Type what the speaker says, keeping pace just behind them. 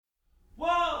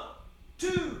2,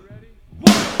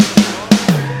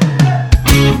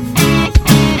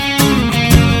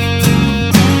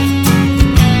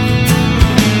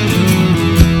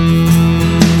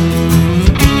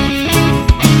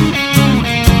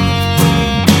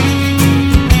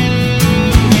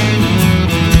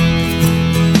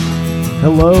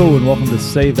 Hello and welcome to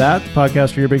Say That, the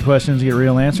podcast for your big questions, get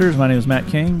real answers. My name is Matt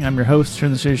King. I'm your host here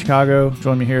in the city of Chicago.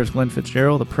 Joining me here is Glenn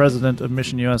Fitzgerald, the president of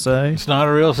Mission USA. It's not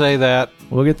a real Say That.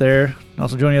 We'll get there.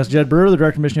 Also joining us, Jed Brewer, the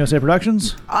director of Mission USA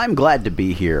Productions. I'm glad to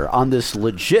be here on this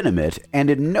legitimate and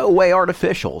in no way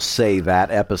artificial Say That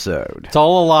episode. It's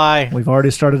all a lie. We've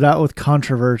already started out with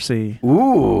controversy.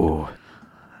 Ooh.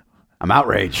 I'm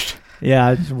outraged.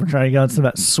 Yeah, we're trying to get on some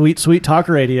of that sweet, sweet talk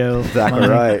radio. Exactly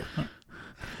right.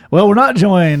 Well, we're not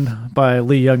joined by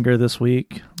Lee Younger this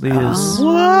week. Lee is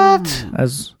What?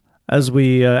 as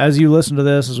you listen to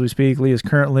this as we speak. Lee is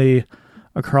currently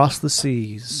across the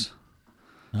seas.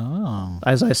 Oh.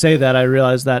 As I say that, I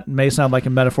realize that may sound like a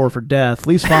metaphor for death.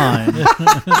 Lee's fine.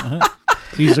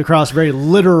 He's across very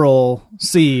literal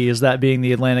seas, that being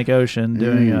the Atlantic Ocean,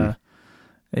 doing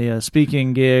a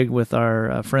speaking gig with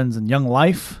our friends in Young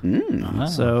Life.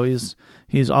 So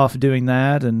he's off doing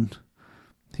that, and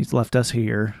he's left us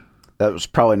here. That was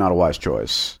probably not a wise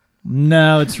choice.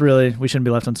 No, we shouldn't be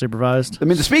left unsupervised. I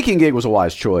mean, the speaking gig was a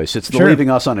wise choice. It's the Sure. leaving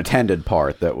us unattended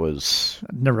part that was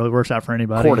Never really works out for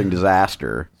anybody. courting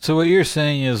disaster. So what you're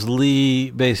saying is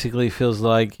Lee basically feels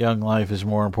like Young Life is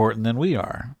more important than we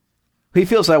are. He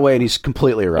feels that way, and he's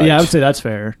completely right. Yeah, I would say that's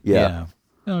fair. Yeah.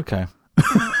 Okay.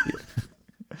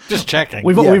 Just checking.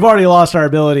 We've already lost our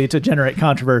ability to generate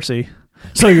controversy.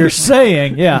 So you're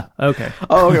saying, yeah, okay.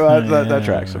 Oh, okay, well, that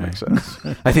tracks. That makes sense.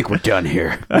 I think we're done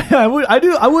here. I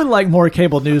would like more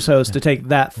cable news hosts to take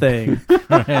that thing.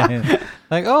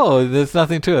 Like, oh, there's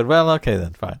nothing to it. Well, okay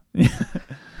then, fine.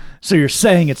 So you're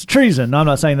saying it's treason. No, I'm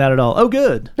not saying that at all. Oh,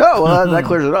 good. Oh, well, that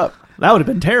clears it up. That would have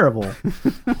been terrible.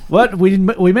 What we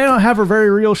may not have a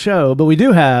very real show, but we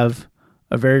do have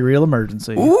a very real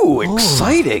emergency. Ooh,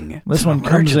 exciting. This one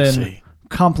comes in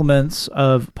compliments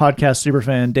of podcast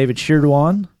superfan David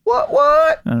Sheardwan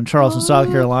What? in Charleston, South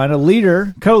Carolina,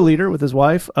 co-leader with his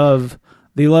wife of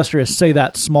the illustrious Say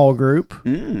That small group.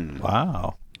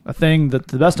 Wow. A thing that,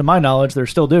 to the best of my knowledge, they're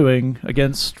still doing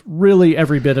against really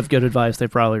every bit of good advice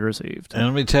they've probably received. And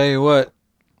let me tell you what.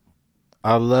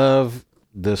 I love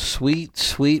the sweet,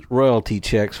 sweet royalty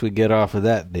checks we get off of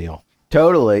that deal.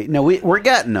 Totally. No, we're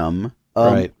getting them.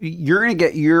 Right. You're going to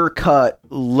get your cut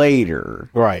later.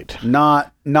 Right.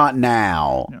 Not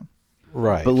now,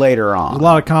 Right. but later on. There's a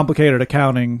lot of complicated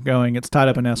accounting going. It's tied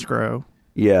up in escrow.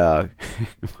 Yeah.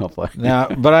 Now,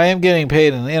 but I am getting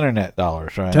paid in internet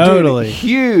dollars, right? Totally. Dude,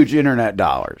 huge internet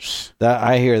dollars. That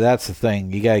I hear that's the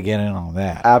thing. You got to get in on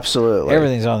that. Absolutely.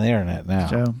 Everything's on the internet now.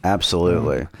 So,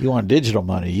 Absolutely. You want digital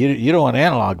money. You don't want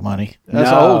analog money. That's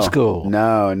No. old school.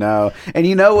 No. And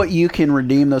you know what you can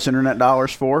redeem those internet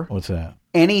dollars for? What's that?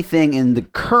 Anything in the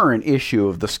current issue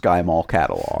of the Sky Mall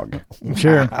catalog.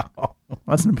 sure.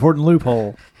 That's an important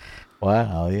loophole.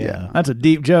 Wow, yeah. That's a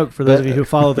deep joke for those of you who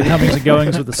follow the comings and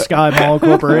goings with the Sky Mall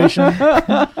Corporation.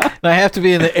 Now, I have to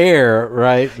be in the air,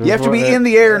 right? You have to be in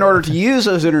the air in order to use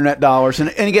those internet dollars. And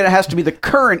again, it has to be the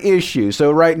current issue.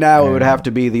 So right now, it would have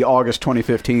to be the August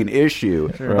 2015 issue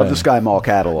of the Sky Mall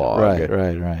catalog.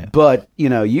 Right. But,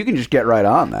 you can just get right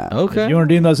on that. Okay. If you want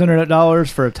to redeem those internet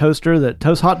dollars for a toaster that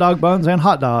toasts hot dog buns and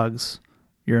hot dogs,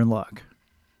 you're in luck.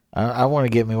 I want to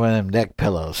get me one of them neck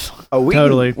pillows. Oh, we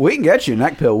Totally. we can get you a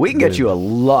neck pillow. We can get you a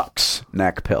Lux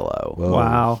neck pillow. Whoa.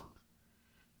 Wow.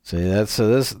 See,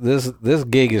 this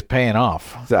gig is paying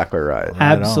off. Exactly right.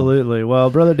 Absolutely. Well,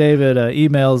 Brother David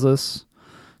emails us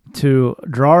to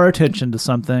draw our attention to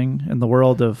something in the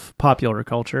world of popular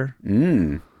culture.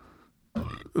 The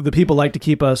people like to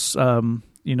keep us,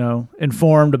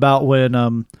 informed about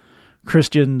when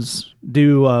Christians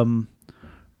do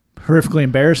horrifically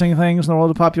embarrassing things in the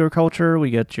world of popular culture. We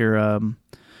get your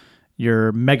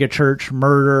mega church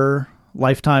murder,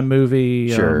 Lifetime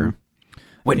movie. Sure.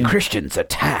 When Christians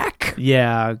attack.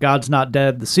 Yeah, God's Not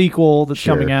Dead, the sequel that's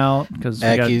coming out. Because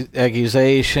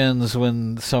Accusations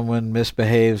when someone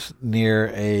misbehaves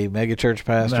near a megachurch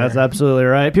pastor. That's absolutely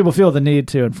right. People feel the need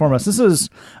to inform us. This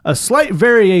is a slight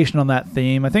variation on that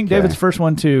theme. I think David's the first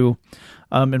one to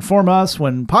inform us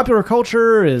when popular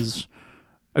culture is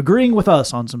agreeing with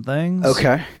us on some things.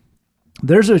 Okay.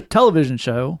 There's a television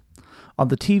show on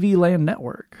the TV Land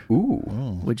Network,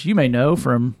 Ooh. which you may know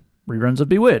from reruns of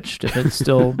Bewitched, if it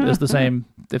still is the same,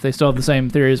 if they still have the same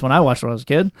theories when I watched it when I was a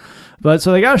kid. But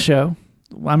so they got a show.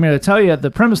 I'm going to tell you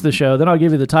the premise of the show, then I'll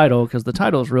give you the title, because the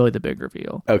title is really the big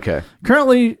reveal. Okay.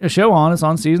 Currently, a show on, it's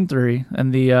on season 3,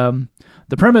 and the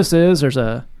the premise is there's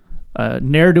a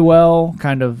ne'er-do-well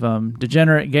kind of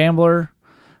degenerate gambler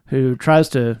who tries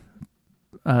to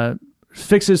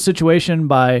fix his situation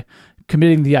by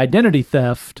committing the identity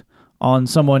theft on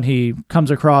someone he comes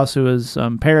across who has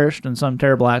perished in some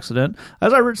terrible accident.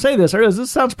 As I say this, I realize this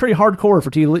sounds pretty hardcore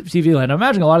for TV land. I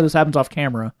imagine a lot of this happens off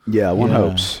camera. Yeah, one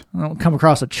hopes. I don't come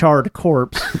across a charred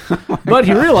corpse. But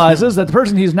he realizes that the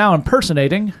person he's now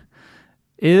impersonating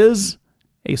is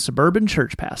a suburban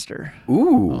church pastor.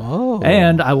 Ooh. Oh.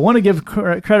 And I want to give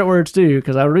credit where it's due,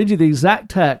 because I'll read you the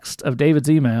exact text of David's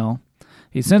email.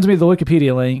 He sends me the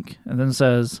Wikipedia link and then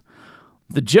says,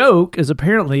 the joke is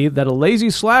apparently that a lazy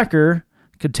slacker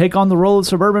could take on the role of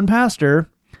suburban pastor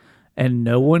and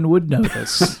no one would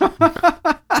notice.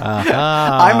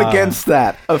 I'm against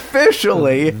that.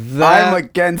 Officially, I'm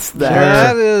against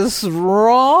that. That is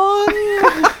wrong.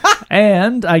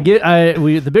 And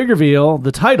the big reveal,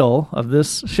 the title of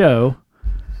this show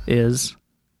is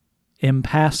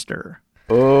Impastor.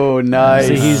 Oh, nice.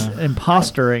 See, he's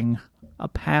impostoring a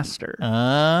pastor.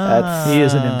 He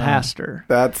is an impastor.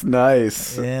 That's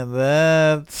nice. Yeah,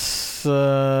 that's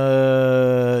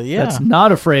yeah. That's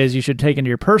not a phrase you should take into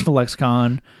your personal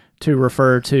lexicon to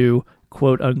refer to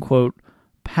quote unquote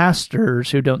pastors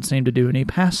who don't seem to do any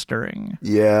pastoring.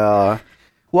 Yeah.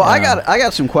 Well, I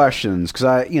got some questions because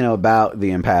about the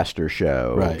Impastor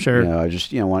show. Right. Sure. I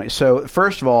just want. So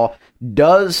first of all,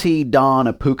 does he don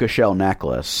a puka shell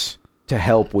necklace to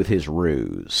help with his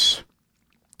ruse?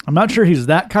 I'm not sure he's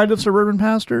that kind of suburban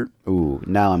pastor. Ooh,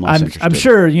 now I'm less interested. I'm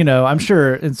sure,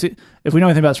 if we know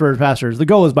anything about suburban pastors, the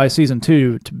goal is by season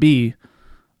 2 to be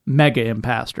mega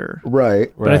impastor.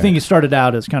 Right. But I think he started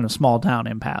out as kind of small town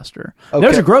impastor. Okay.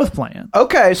 There's a growth plan.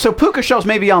 Okay, so puka shells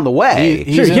may be on the way.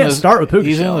 Sure, you can't start with puka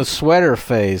He's in shell. the sweater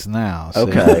phase now. See?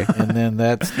 Okay. And then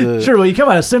that's the... Sure, well, you come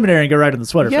out of seminary and go right in the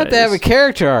sweater You have phase. to have a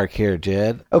character arc here,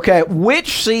 Jed. Okay,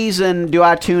 which season do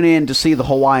I tune in to see the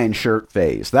Hawaiian shirt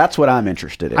phase? That's what I'm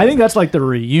interested in. I think that's like the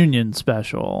reunion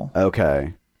special.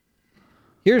 Okay.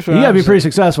 Here's what You got to I'm be saying. pretty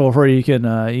successful before you can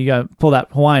you got to pull that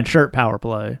Hawaiian shirt power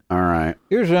play. All right.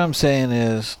 Here's what I'm saying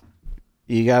is,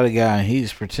 you got a guy.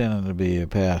 He's pretending to be a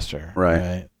pastor,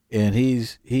 Right. And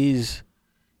he's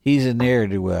a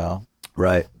ne'er-do-well.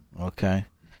 Right. Okay.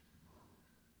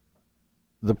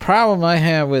 The problem I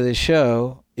have with his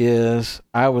show is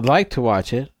I would like to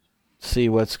watch it, see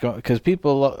what's going, because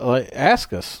people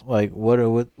ask us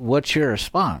what's your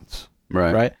response,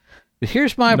 Right. But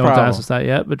here's my No one's problem. asked us that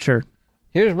yet, but sure.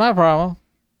 Here's my problem.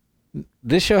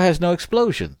 This show has no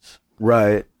explosions.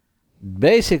 Right.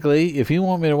 Basically, if you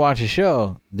want me to watch a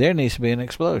show, there needs to be an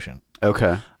explosion.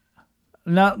 Okay.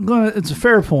 It's a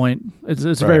fair point. It's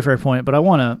a very fair point, but I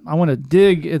want to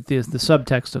dig at the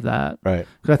subtext of that. Right.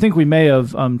 Because I think we may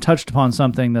have touched upon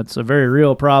something that's a very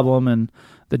real problem and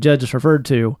the judge just referred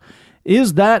to.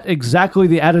 Is that exactly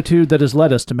the attitude that has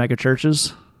led us to mega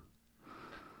churches?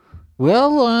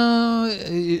 Well,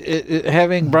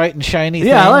 having bright and shiny things.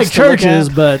 Yeah, I like to look churches,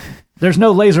 at. but there's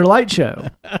no laser light show.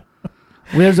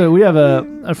 We have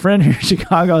a friend here in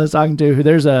Chicago I was talking to who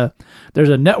there's a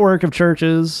network of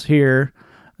churches here.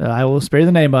 I will spare you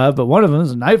the name of, but one of them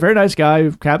is a very nice guy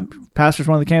who pastors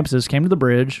one of the campuses, came to the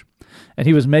bridge, and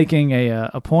he was making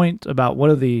a point about one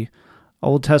of the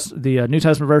New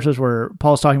Testament verses where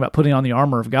Paul's talking about putting on the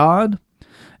armor of God.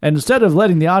 And instead of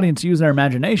letting the audience use their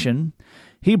imagination,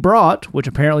 he brought, which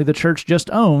apparently the church just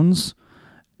owns,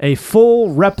 a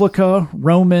full replica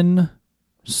Roman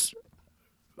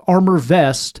armor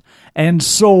vest and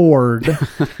sword,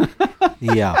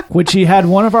 Yeah. which he had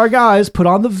one of our guys put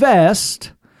on the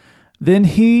vest. Then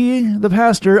he, the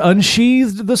pastor,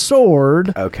 unsheathed the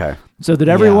sword Okay. so that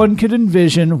everyone could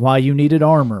envision why you needed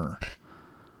armor.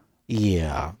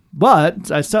 Yeah. But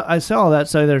I saw that.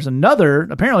 So there's another.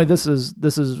 Apparently, this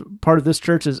is part of this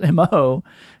church's MO.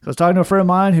 I was talking to a friend of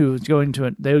mine who was going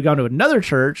to. They had gone to another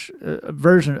church,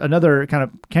 another kind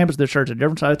of campus of the church, a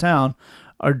different side of town,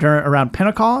 around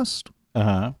Pentecost.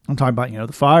 Uh-huh. I'm talking about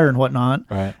the fire and whatnot.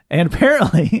 Right. And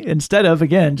apparently, instead of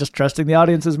again just trusting the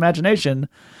audience's imagination,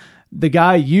 the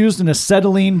guy used an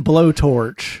acetylene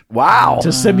blowtorch. Wow.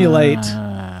 To simulate,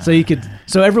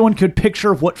 so everyone could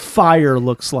picture what fire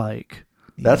looks like.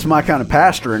 That's my kind of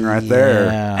pastoring right there.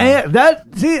 Yeah.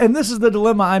 And this is the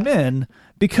dilemma I'm in,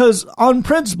 because on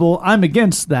principle I'm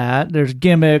against that. There's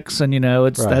gimmicks, and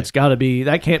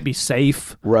that can't be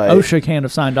safe. Right. OSHA can't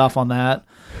have signed off on that.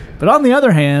 But on the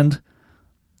other hand,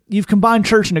 you've combined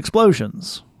church and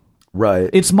explosions. Right.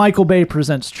 It's Michael Bay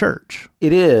Presents Church.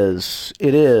 It is.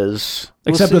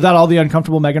 Except without all the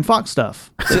uncomfortable Megan Fox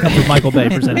stuff. With Michael Bay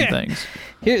presenting things.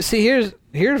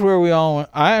 Here's where we all.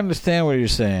 I understand what you're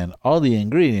saying. All the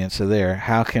ingredients are there.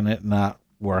 How can it not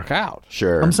work out.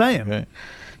 Sure. I'm saying. Okay.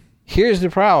 Here's the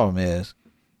problem: is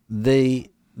the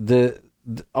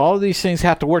all these things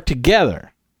have to work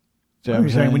together. So I'm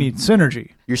saying we need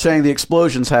synergy. You're saying the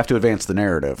explosions have to advance the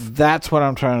narrative. That's what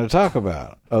I'm trying to talk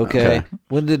about. Okay.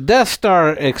 When the Death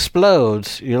Star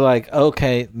explodes, you're like,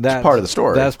 okay, that's part of the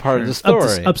story. That's part of the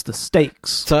story. Ups the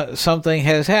stakes. So, something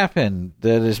has happened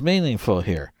that is meaningful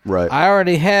here. Right. I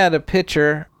already had a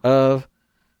picture of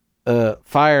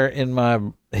fire in my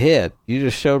head. You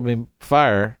just showed me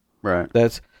fire. Right.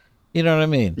 That's, you know what I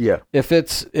mean? Yeah. If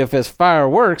it's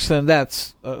fireworks, then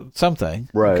that's something.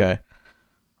 Right. Okay.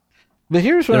 But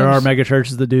here's what There are mega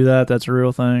churches that do that. That's a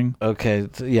real thing. Okay,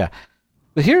 yeah.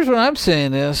 But here's what I'm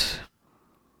saying is,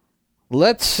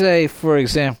 let's say, for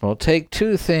example, take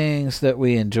two things that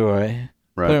we enjoy,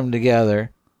 Right. put them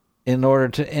together in order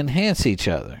to enhance each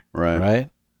other. Right. Right?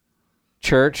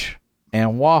 Church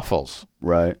and waffles.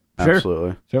 Right. Sure.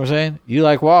 Absolutely. See what I'm saying? You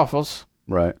like waffles.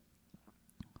 Right.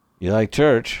 You like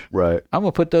church. Right. I'm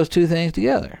going to put those two things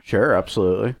together. Sure.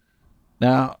 Absolutely.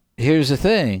 Now, here's the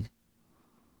thing.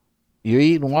 You're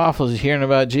eating waffles, you're hearing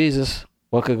about Jesus.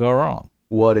 What could go wrong?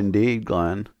 What indeed,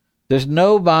 Glenn? There's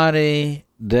nobody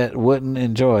that wouldn't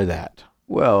enjoy that.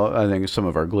 Well, I think some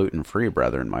of our gluten-free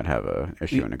brethren might have a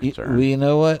issue and a concern. Well, you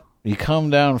know what? You come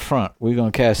down front. We're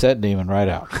going to cast that demon right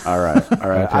out. All right. All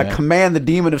right. Okay. I command the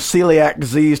demon of celiac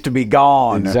disease to be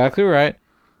gone. Exactly right.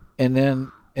 And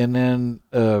then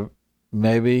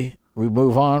maybe we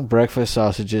move on. Breakfast,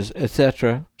 sausages,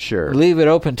 etc. Sure. Leave it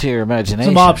open to your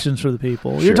imagination. Some options for the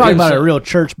people. Sure. You're talking about So- a real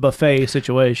church buffet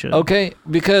situation. Okay,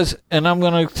 because, and I'm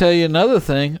going to tell you another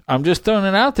thing. I'm just throwing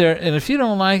it out there. And if you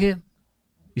don't like it,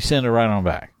 you send it right on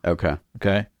back. Okay.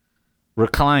 Okay?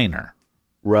 Recliner.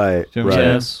 Right. See what I'm Right.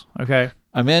 saying? Yes. Okay.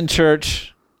 I'm in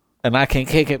church, and I can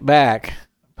kick it back,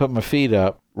 put my feet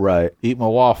up, Right. eat my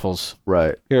waffles,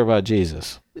 Right. hear about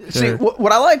Jesus. See, Sure.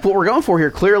 what I like, what we're going for here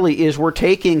clearly is we're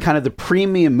taking kind of the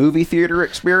premium movie theater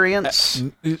experience.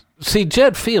 See,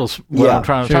 Jed feels what Yeah. I'm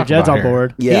trying to Sure, talk Jed's about on here.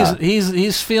 board. Yeah.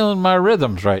 He's feeling my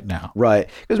rhythms right now. Right.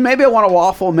 Because maybe I want a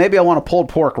waffle, maybe I want a pulled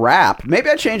pork wrap. Maybe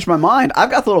I changed my mind. I've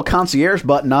got the little concierge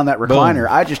button on that recliner.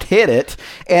 I just hit it,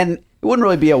 and it wouldn't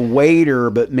really be a waiter,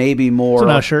 but maybe more. It's an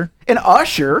usher. An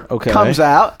usher Okay. comes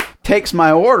out, takes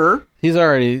my order. He's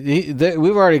already.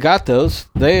 We've already got those.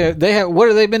 They have. What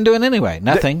have they been doing anyway?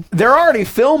 Nothing. They're already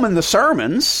filming the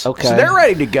sermons. Okay. So they're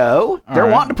ready to go. They're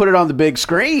right. wanting to put it on the big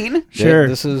screen. Sure.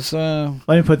 This is. Let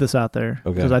me put this out there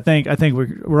Okay. because I think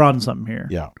we're on something here.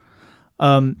 Yeah.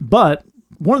 But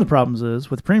one of the problems is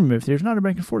with premium movie theaters, not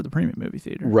everybody can afford the premium movie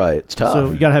theater. Right. It's tough.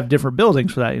 So you got to have different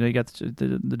buildings for that. You know, you got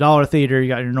the dollar theater, you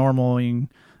got your normal. You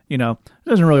know, it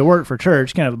doesn't really work for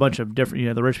church. You can't have a bunch of different. You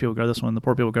know, the rich people go to this one, the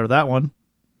poor people go to that one.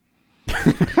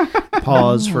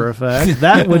 Pause for effect.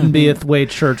 That wouldn't be the way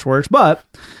church works. But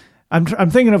I'm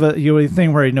thinking of a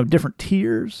thing where different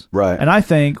tiers. Right. And I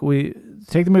think we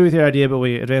take the movie theater idea, but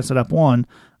we advance it up one.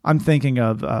 I'm thinking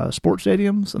of sports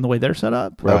stadiums and the way they're set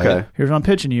up. Right. Okay. Here's what I'm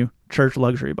pitching you: church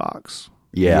luxury box.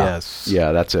 Yeah. Yes.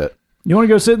 Yeah, that's it. You want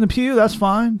to go sit in the pew? That's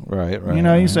fine. Right.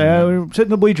 You say, oh, we're sitting in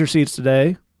the bleacher seats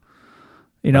today.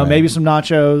 Right. Maybe some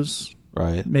nachos.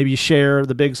 Right. Maybe you share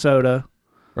the big soda.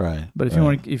 Right. But if you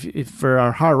want to, if for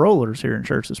our high rollers here in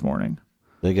church this morning,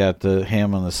 They got the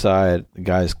ham on the side. The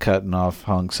guy's cutting off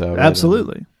hunks of it.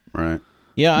 absolutely. Right.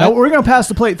 Yeah. Now we're going to pass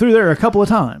the plate through there a couple of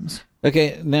times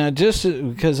Okay. Now, just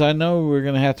because I know we're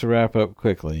going to have to wrap up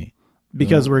quickly.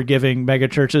 because we're giving mega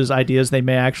churches ideas they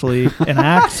may actually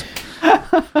enact.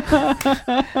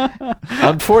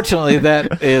 Unfortunately,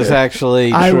 that is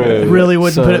actually I true. really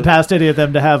wouldn't So, put it past any of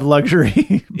them to have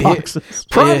luxury boxes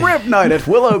Prime rib night at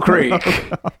Willow Creek.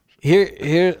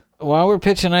 Here, while we're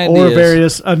pitching ideas, or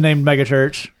various unnamed mega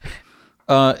church.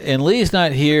 and Lee's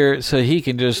not here, so he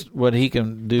can just what he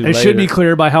can do. It should be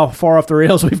clear by how far off the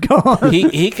rails we've gone.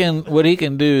 he can what he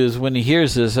can do is when he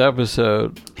hears this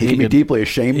episode, He can be deeply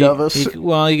ashamed of us. He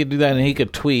could do that, and he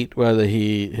could tweet whether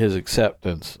his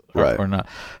acceptance Right. or not.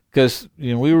 Because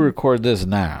we record this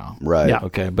now, Right. Yeah.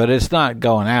 okay, but it's not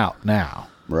going out now.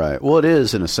 Right. Well, it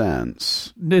is in a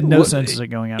sense. No Well, sense is it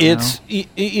going out It's now.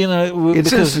 It's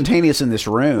because instantaneous in this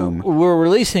room. we're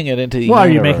releasing it into the Why are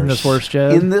you universe. making this worse,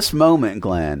 Jed? In this moment,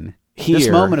 Glenn. This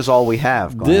Here. moment is all we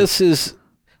have, Glenn. This is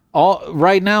all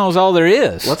right now. Is all there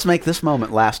is. Let's make this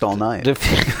moment last all night.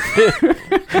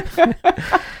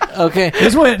 Okay.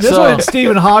 This went So-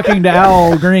 Stephen Hawking to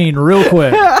Al Green real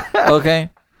quick. Okay.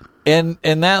 And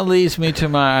that leads me to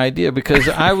my idea because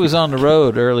I was on the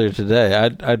road earlier today.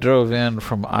 I drove in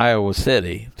from Iowa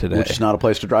City today. Which is not a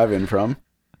place to drive in from.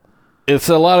 It's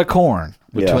a lot of corn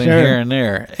Yeah. between Sure. here and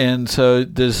there, and so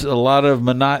there's a lot of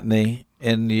monotony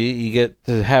you get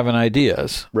to having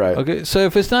ideas. Right. Okay. So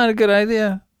if it's not a good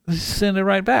idea, send it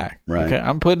right back. Right. Okay.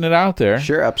 I'm putting it out there.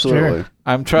 Sure, absolutely. Sure.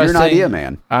 I'm trusting. You're an idea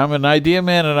man. I'm an idea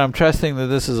man, and I'm trusting that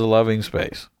this is a loving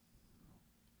space.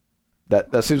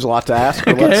 That seems a lot to ask.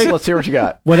 But Okay. let's hear what you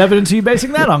got. What evidence are you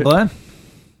basing that on, Glenn?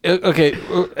 Okay.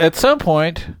 At some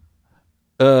point,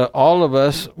 all of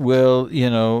us will,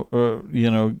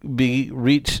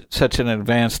 reach such an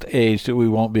advanced age that we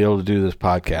won't be able to do this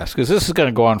podcast because this is going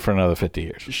to go on for another 50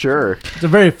 years. Sure. It's a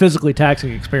very physically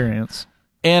taxing experience.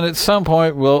 And at some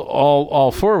point, we'll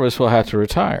all four of us will have to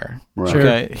retire. Right. Sure.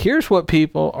 Okay. Here's what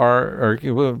people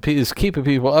is keeping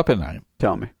people up at night.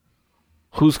 Tell me.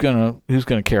 Who's gonna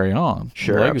carry on?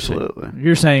 Sure, the legacy? absolutely.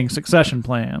 You're saying succession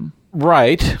plan.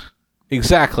 Right.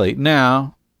 Exactly.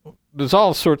 Now, there's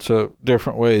all sorts of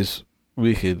different ways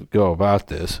we could go about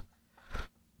this.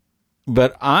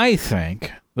 But I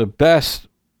think the best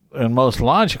and most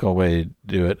logical way to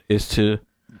do it is to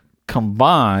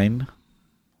combine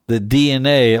the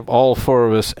DNA of all four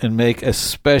of us and make a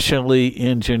specially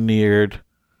engineered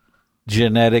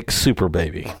genetic super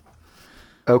baby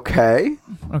Okay.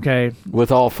 Okay.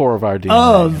 with all four of our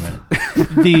DNA in it.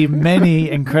 Of the many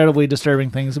incredibly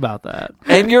disturbing things about that.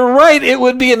 And you're right, it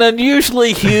would be an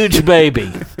unusually huge baby.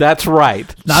 That's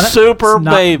right. Super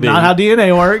not, baby. Not how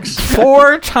DNA works.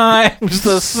 4 times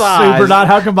the size Super not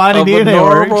how combining of a DNA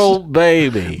normal works.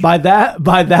 baby. By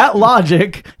that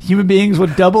logic, human beings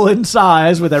would double in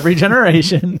size with every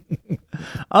generation.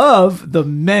 Of the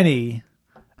many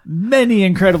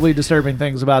incredibly disturbing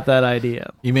things about that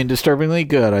idea You mean disturbingly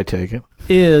good, I take it.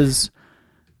 is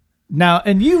now,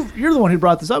 and you're the one who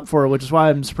brought this up for it, which is why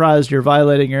I'm surprised you're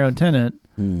violating your own tenet.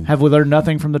 Have we learned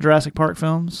nothing from the Jurassic Park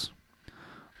films?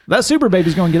 That super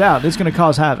baby's going to get out. It's going to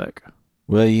cause havoc.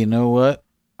 Well, you know what?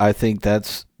 I think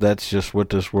that's just what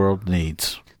this world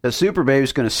needs. The super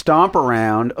baby's going to stomp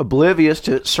around, oblivious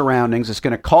to its surroundings. It's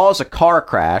going to cause a car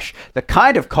crash, the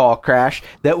kind of car crash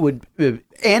that would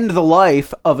end the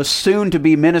life of a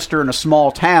soon-to-be minister in a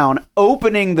small town,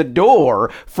 opening the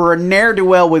door for a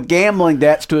ne'er-do-well with gambling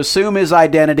debts to assume his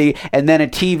identity, and then a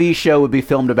TV show would be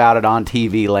filmed about it on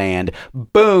TV Land.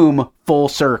 Boom, full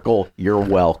circle, you're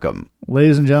welcome.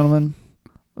 Ladies and gentlemen,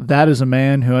 that is a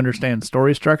man who understands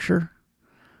story structure,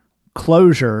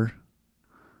 closure,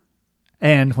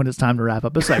 and when it's time to wrap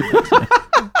up a segment.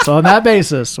 So on that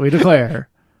basis, we declare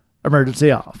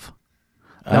emergency off.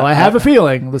 Now, I have a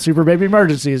feeling the super baby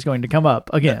emergency is going to come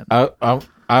up again.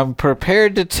 I'm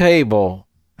prepared to table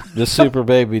the super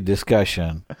baby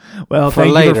discussion. Well, for thank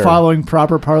you later. for following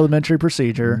proper parliamentary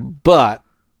procedure. But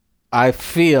I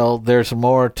feel there's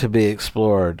more to be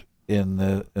explored in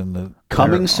the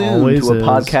Coming There soon always to a is.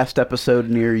 podcast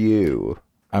episode near you.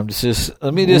 Let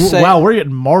me just say, Wow, we're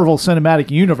getting Marvel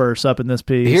Cinematic Universe up in this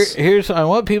piece. here's I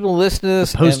want people to listen to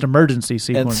this Post-emergency and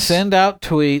sequence. send out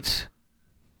tweets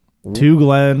To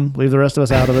Glenn. Leave the rest of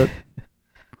us out of it.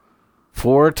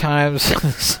 4 times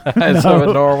the size of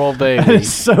a normal baby. It's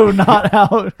so not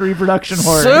how reproduction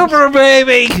works. Super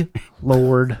baby,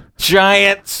 Lord.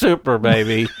 giant super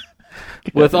baby.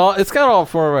 With it's got all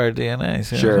 4 of our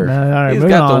DNAs. Sure. All right, He's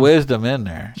moving got on. the wisdom in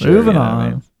there. Moving you know what I on.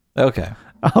 mean? Okay.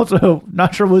 Also,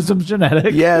 not sure wisdom's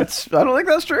genetic. Yeah, I don't think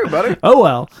that's true, buddy. Oh,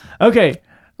 well. Okay.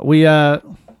 You're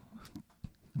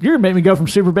going to make me go from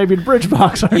Super Baby to Bridge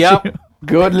Box, aren't Yep. you?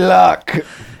 Good luck.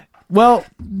 Well,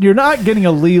 you're not getting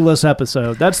a Lee-less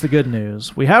episode. That's the good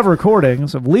news. We have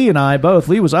recordings of Lee and I both.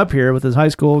 Lee was up here with his high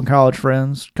school and college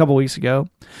friends a couple weeks ago.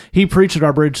 He preached at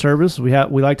our bridge service. We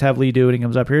like to have Lee do it. He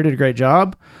comes up here, did a great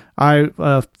job. I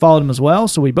followed him as well.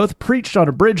 So we both preached on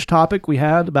a bridge topic we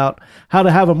had about how to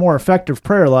have a more effective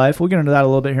prayer life. We'll get into that a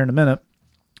little bit here in a minute.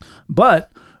 But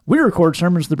we record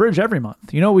sermons at the bridge every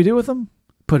month. You know what we do with them?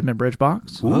 Put them in Bridge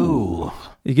Box. Ooh.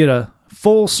 You get a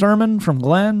full sermon from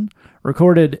Glenn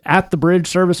recorded at the bridge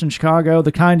service in Chicago.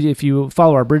 The kind, if you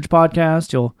follow our bridge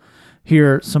podcast, you'll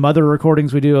hear some other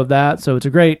recordings we do of that. So it's a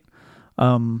great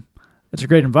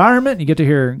environment. You get to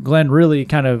hear Glenn really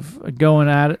kind of going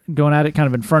at it kind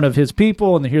of in front of his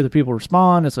people, and to hear the people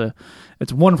respond. It's a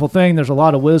wonderful thing. There's a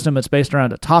lot of wisdom. It's based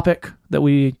around a topic that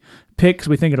we pick because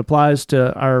we think it applies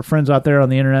to our friends out there on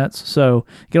the internet. So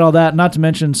get all that, not to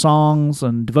mention songs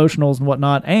and devotionals and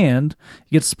whatnot, and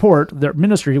you get to support the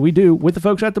ministry we do with the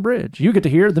folks at the bridge. You get to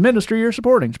hear the ministry you're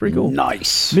supporting. It's pretty cool.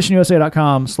 Nice.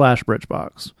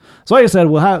 missionusa.com/bridgebox. So like I said,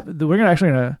 we're going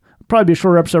to probably be a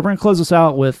shorter episode. We're going to close this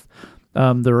out with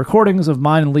the recordings of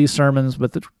mine and Lee's sermons,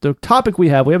 but the topic we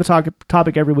have a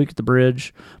topic every week at the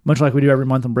bridge, much like we do every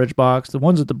month on Bridgebox. The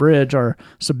ones at the bridge are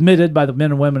submitted by the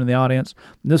men and women in the audience.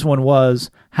 And this one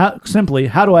was, how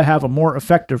do I have a more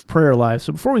effective prayer life?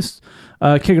 So before we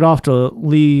kick it off to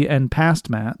Lee and past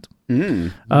Matt,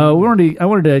 I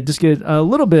wanted to just get a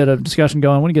little bit of discussion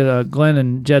going. I want to get Glenn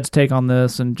and Jed's take on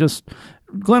this, and just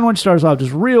Glenn, why don't you start us off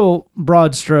just real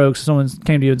broad strokes? Someone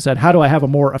came to you and said, "How do I have a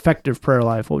more effective prayer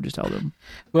life?" What would you tell them?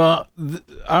 Well,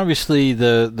 obviously,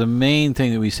 the main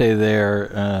thing that we say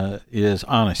there is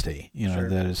honesty.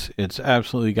 That it's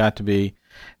absolutely got to be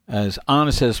as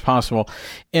honest as possible.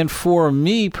 And for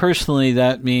me personally,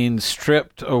 that means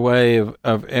stripped away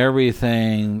of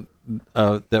everything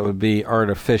that would be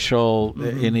artificial,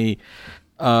 any,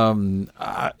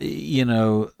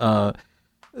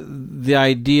 the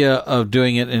idea of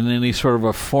doing it in any sort of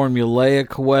a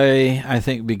formulaic way, I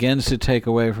think, begins to take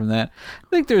away from that. I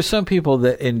think there's some people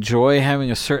that enjoy having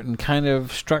a certain kind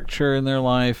of structure in their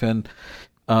life, and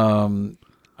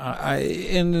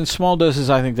in small doses,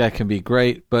 I think that can be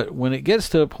great. But when it gets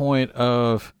to a point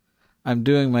of I'm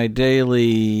doing my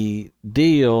daily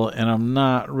deal and I'm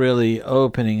not really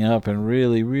opening up and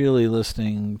really, really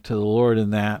listening to the Lord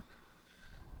in that,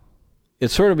 it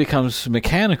sort of becomes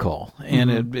mechanical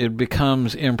and it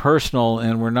becomes impersonal,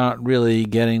 and we're not really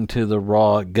getting to the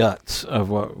raw guts of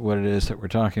what it is that we're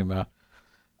talking about.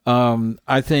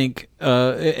 I think,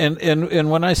 and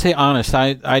when I say honest,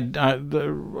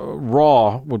 the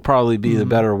raw would probably be the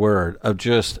better word, of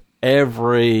just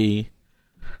every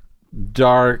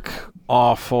dark,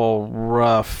 awful,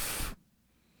 rough,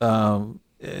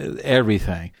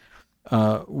 everything.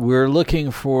 We're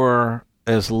looking for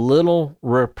as little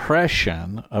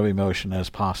repression of emotion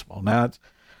as possible. Now,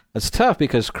 it's tough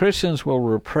because Christians will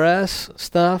repress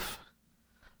stuff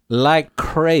like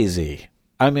crazy.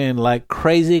 I mean, like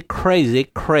crazy.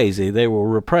 They will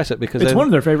repress it because it's one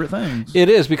of their favorite things. It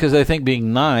is, because they think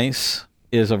being nice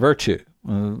is a virtue.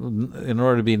 In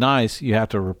order to be nice, you have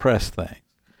to repress things.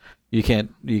 You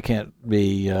can't be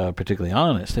particularly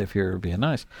honest if you're being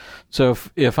nice. So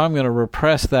if I'm going to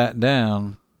repress that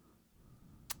down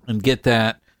and get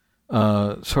that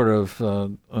sort of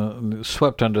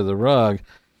swept under the rug,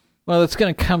 well, it's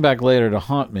going to come back later to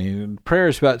haunt me. Prayer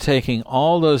is about taking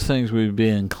all those things we'd be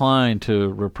inclined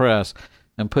to repress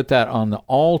and put that on the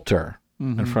altar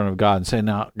in front of God and say,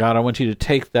 "Now, God, I want you to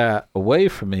take that away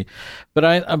from me, but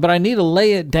I need to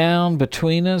lay it down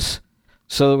between us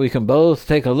so that we can both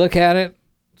take a look at it,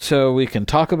 so we can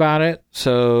talk about it,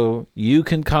 so you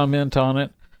can comment on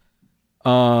it,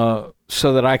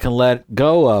 so that I can let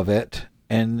go of it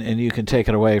and you can take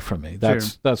it away from me."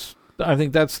 I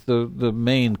think that's the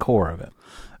main core of it.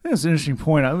 I think that's an interesting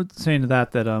point. I would say to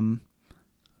that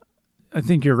I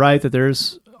think you're right that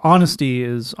there's honesty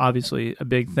is obviously a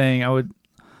big thing. I would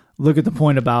look at the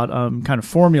point about kind of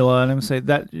formula, and I would say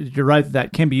that you're right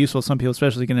that can be useful to some people,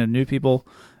 especially getting into new people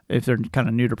if they're kind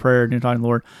of new to prayer, new to talking to the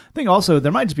Lord. I think also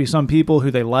there might just be some people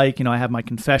who they like, I have my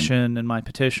confession and my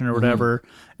petition or whatever,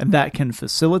 and that can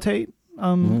facilitate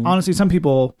honesty. Some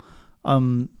people,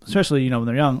 especially when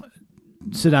they're young,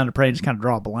 sit down to pray and just kind of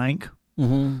draw a blank.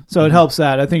 So it helps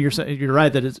that. I think you're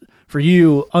right that it's for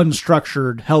you,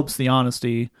 unstructured helps the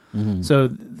honesty. So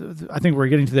I think we're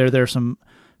getting to there's some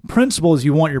principles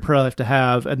you want your prayer life to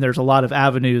have, and there's a lot of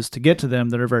avenues to get to them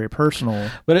that are very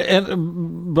personal. But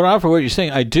for what you're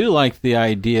saying, I do like the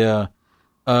idea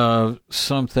of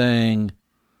something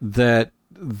that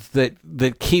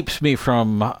keeps me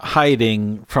from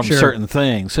hiding from certain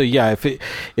things. So yeah,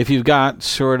 if you've got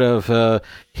sort of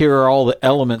here are all the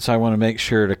elements I want to make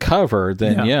sure to cover,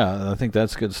 then I think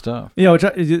that's good stuff. Which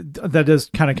that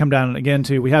does kind of come down again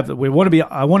to I want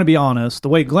to be honest. The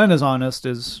way Glenn is honest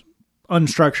is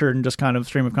unstructured and just kind of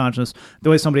stream of consciousness. The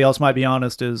way somebody else might be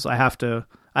honest is I have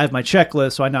my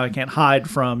checklist, so I know I can't hide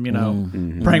from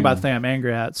praying about the thing I'm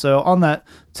angry at. So on that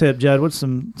tip, Jed, what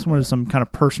are some kind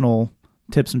of personal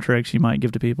tips and tricks you might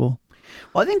give to people?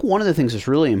 Well, I think one of the things that's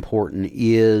really important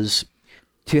is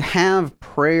to have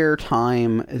prayer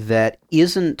time that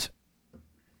isn't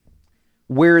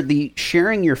where the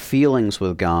sharing your feelings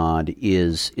with God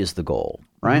is the goal,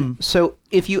 right? So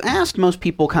if you asked most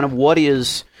people kind of what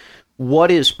is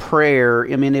prayer,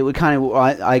 I mean, it would kind of,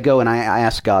 I go and I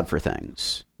ask God for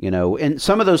things, and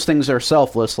some of those things are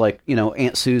selfless, like,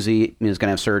 Aunt Susie is going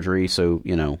to have surgery, so,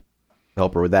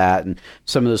 help her with that. And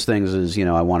some of those things is,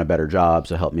 I want a better job,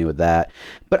 so help me with that.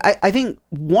 But I think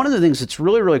one of the things that's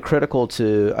really, really critical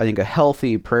to, I think, a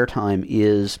healthy prayer time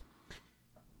is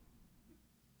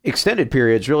extended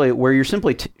periods, really, where you're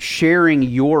simply sharing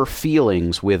your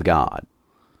feelings with God.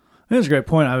 That's a great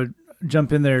point. I would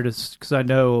jump in there just because I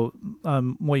know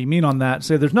what you mean on that.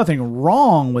 So there's nothing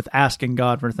wrong with asking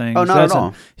God for things. Oh, not That's at all.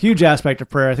 A huge aspect of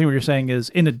prayer. I think what you're saying is,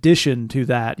 in addition to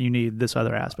that, you need this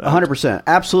other aspect. 100%.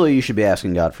 Absolutely, you should be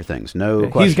asking God for things. No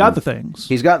question. He's got the things.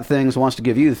 He's got the things, wants to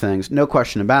give you the things. No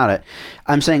question about it.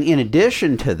 I'm saying in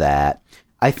addition to that,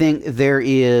 I think there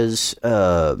is,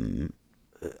 I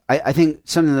think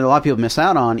something that a lot of people miss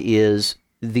out on is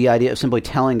the idea of simply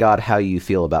telling God how you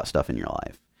feel about stuff in your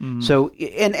life. So,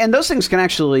 and those things can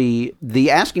actually,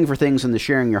 the asking for things and the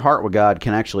sharing your heart with God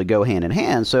can actually go hand in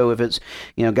hand. So if it's,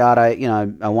 God,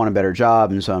 I want a better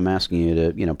job, and so I'm asking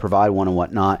you to, provide one and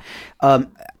whatnot.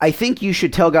 I think you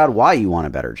should tell God why you want a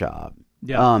better job.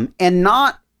 Yeah. And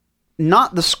not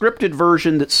the scripted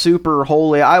version that's super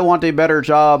holy. I want a better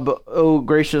job, oh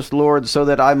gracious Lord, so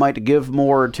that I might give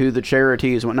more to the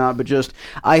charities and whatnot. But just,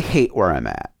 I hate where I'm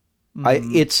at.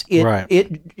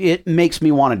 It makes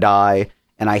me want to die.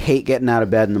 And I hate getting out of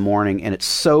bed in the morning, and it's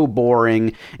so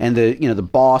boring, and the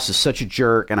boss is such a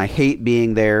jerk, and I hate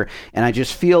being there, and I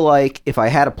just feel like if I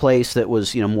had a place that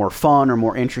was, more fun or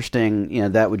more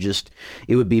interesting, that would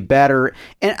it would be better.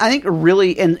 And I think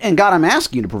really, and God, I'm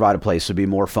asking you to provide a place that would be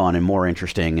more fun and more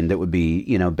interesting, and that would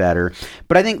be, better.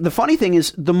 But I think the funny thing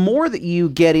is, the more that you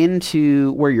get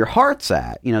into where your heart's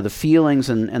at, the feelings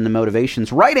and the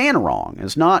motivations, right and wrong,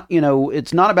 it's not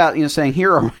about, saying,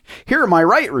 here are my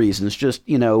right reasons, just,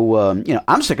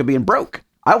 I'm sick of being broke.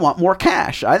 I want more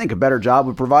cash. I think a better job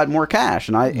would provide more cash,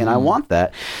 and I want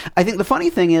that. I think the funny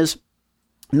thing is,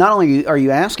 not only are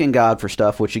you asking God for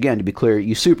stuff, which again, to be clear,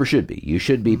 you super should be. You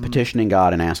should be petitioning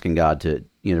God and asking God to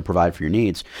provide for your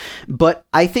needs. But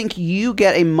I think you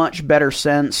get a much better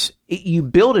sense. You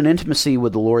build an intimacy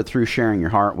with the Lord through sharing your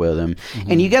heart with Him,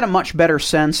 and you get a much better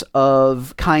sense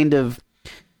of kind of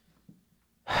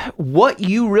what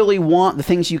you really want, the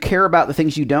things you care about, the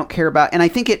things you don't care about. And I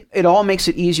think it all makes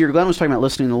it easier. Glenn was talking about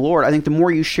listening to the Lord. I think the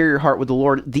more you share your heart with the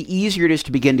Lord, the easier it is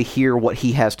to begin to hear what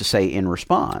He has to say in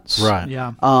response. Right.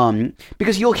 Yeah.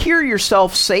 Because you'll hear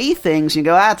yourself say things and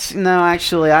you go,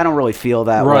 actually, I don't really feel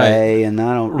that way. And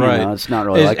I don't, it's not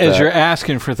really like that. As you're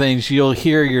asking for things, you'll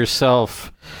hear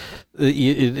yourself.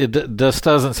 It just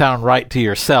doesn't sound right to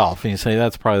yourself, and you say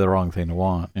that's probably the wrong thing to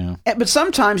want. Yeah. But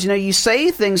sometimes, you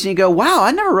say things and you go, "Wow,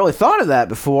 I never really thought of that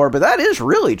before," but that is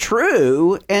really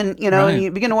true. And and you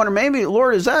begin to wonder, maybe,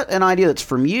 Lord, is that an idea that's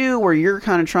from you, where you're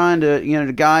kind of trying to,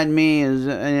 to guide me? Is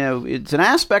it's an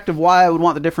aspect of why I would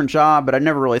want the different job, but I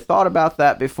never really thought about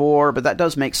that before. But that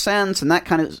does make sense, and that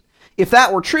kind of. If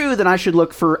that were true, then I should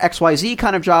look for XYZ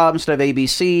kind of job instead of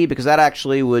ABC, because that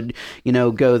actually would,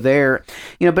 go there.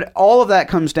 But all of that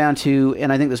comes down to,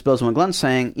 and I think this builds on what Glenn's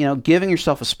saying, giving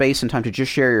yourself a space and time to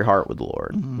just share your heart with the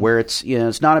Lord, where it's,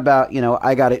 it's not about,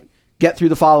 I got to get through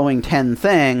the following 10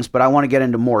 things, but I want to get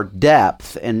into more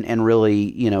depth and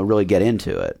really, really get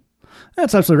into it.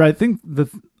 That's absolutely right. I think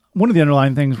one of the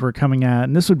underlying things we're coming at,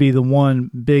 and this would be the one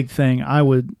big thing I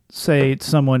would say to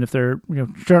someone if they're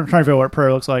trying to figure out what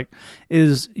prayer looks like,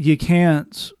 is you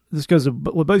can't. This goes to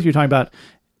what both of you are talking about.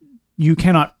 You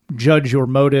cannot judge your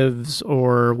motives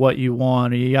or what you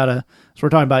want. Or you gotta. So we're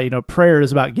talking about prayer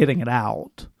is about getting it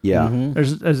out. Yeah.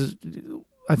 There's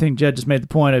I think Jed just made the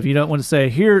point of you don't want to say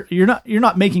here you're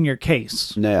not making your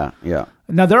case. Yeah.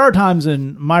 Now, there are times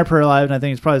in my prayer life, and I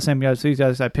think it's probably the same guys, these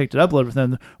guys, I picked it up a little bit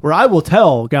with them, where I will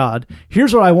tell God,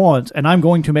 here's what I want, and I'm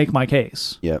going to make my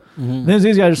case. Yep. Then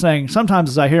these guys are saying, sometimes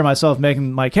as I hear myself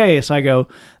making my case, I go,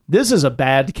 this is a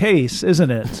bad case,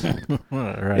 isn't it?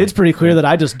 Right. It's pretty clear that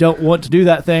I just don't want to do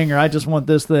that thing, or I just want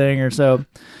this thing, or so.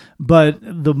 But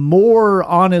the more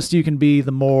honest you can be,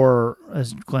 the more,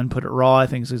 as Glenn put it, raw, I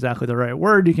think is exactly the right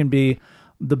word, you can be,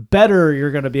 the better you're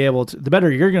going to be able to, the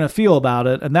better you're going to feel about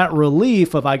it. And that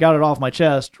relief of I got it off my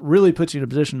chest really puts you in a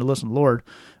position to listen to the Lord.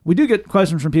 We do get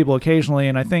questions from people occasionally,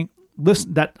 and I think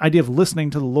that idea of listening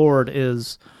to the Lord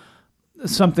is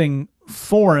something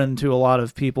foreign to a lot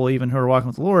of people, even who are walking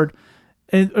with the Lord,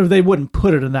 or they wouldn't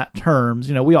put it in that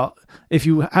terms. We all, if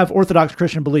you have Orthodox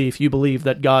Christian belief, you believe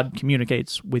that God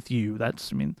communicates with you.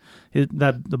 That's,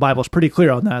 that the Bible is pretty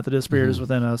clear on that His Spirit is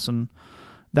within us and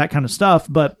that kind of stuff.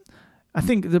 But I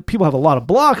think that people have a lot of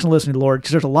blocks in listening to the Lord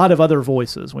because there's a lot of other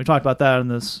voices. We talked about that in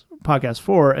this podcast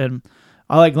before, and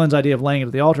I like Glenn's idea of laying it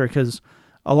at the altar because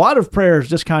a lot of prayer is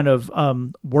just kind of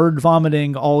word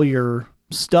vomiting all your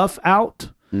stuff out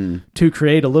to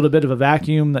create a little bit of a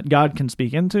vacuum that God can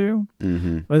speak into.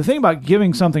 But the thing about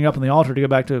giving something up on the altar, to go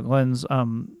back to Glenn's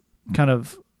kind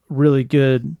of really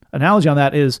good analogy on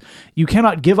that, is you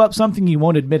cannot give up something you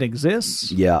won't admit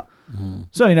exists. Yeah.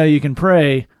 So, you can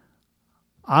pray,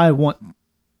 I want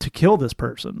to kill this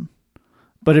person.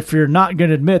 But if you're not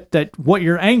going to admit that what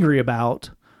you're angry about,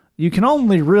 you can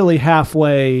only really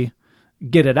halfway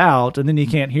get it out, and then you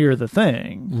can't hear the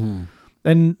thing.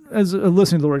 And as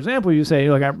listening to the Lord's example, you say,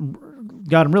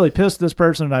 God, I'm really pissed at this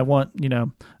person, and I want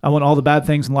all the bad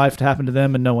things in life to happen to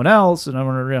them and no one else, and I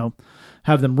want to,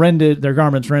 have them rended, their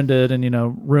garments rended, and,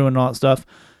 ruin all that stuff.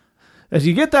 as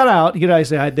you get that out, you know,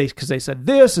 say because they said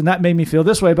this and that made me feel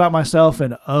this way about myself,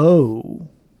 and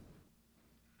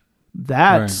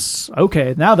that's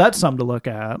okay. Now that's something to look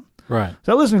at. Right.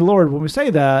 So listening to the Lord, when we say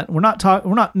that, we're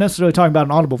not necessarily talking about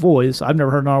an audible voice. I've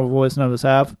never heard an audible voice. None of us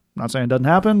have. I'm not saying it doesn't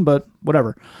happen, but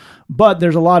whatever. But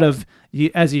there's a lot of,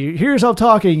 as you hear yourself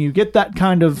talking, you get that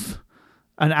kind of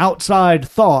an outside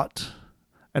thought.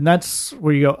 And that's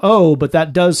where you go, but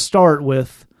that does start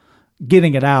with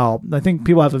getting it out. I think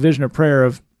people have a vision of prayer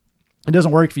of, it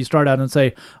doesn't work if you start out and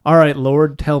say, all right,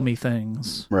 Lord, tell me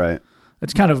things. Right.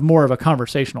 It's kind of more of a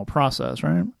conversational process,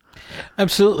 right?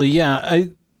 Absolutely, yeah.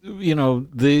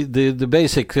 The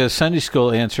basic Sunday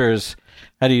school answer is,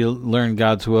 how do you learn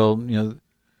God's will? You know,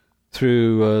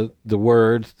 through the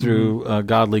Word, through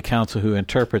godly counsel who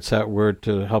interprets that Word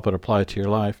to help it apply to your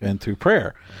life, and through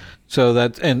prayer. So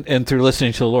that and through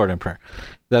listening to the Lord in prayer.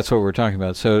 That's what we're talking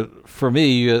about. So for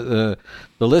me, the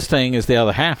listening is the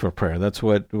other half of prayer. That's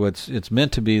it's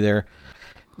meant to be there.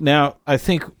 Now, I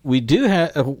think we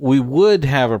would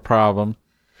have a problem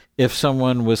if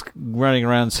someone was running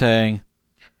around saying,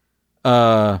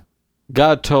 God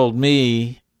told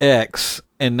me X,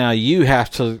 and now you have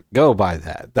to go by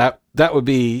that. That would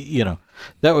be,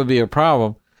 that would be a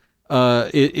problem.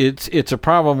 It's a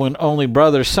problem when only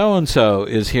brother so and so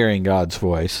is hearing God's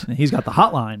voice. And he's got the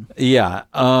hotline. Yeah.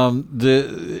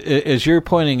 As you're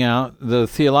pointing out, the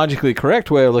theologically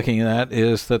correct way of looking at that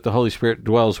is that the Holy Spirit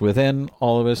dwells within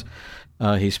all of us.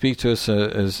 He speaks to us,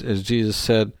 as Jesus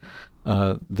said,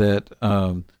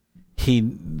 that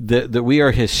we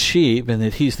are his sheep and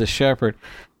that he's the shepherd,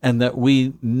 and that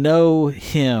we know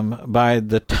him by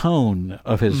the tone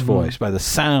of his voice, by the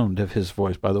sound of his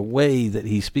voice, by the way that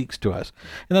he speaks to us.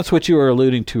 And that's what you were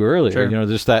alluding to earlier. Sure.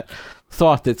 There's that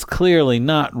thought that's clearly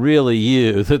not really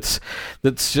you, that's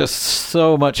just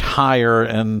so much higher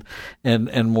and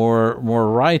more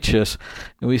righteous.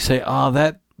 And we say,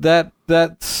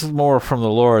 that's more from the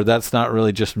Lord. That's not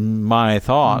really just my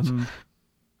thoughts. Mm-hmm.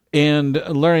 And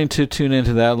learning to tune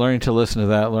into that, learning to listen to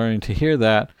that, learning to hear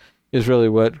that is really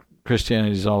what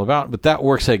Christianity is all about. But that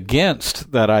works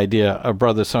against that idea of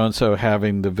brother so-and-so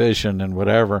having the vision and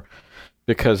whatever,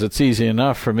 because it's easy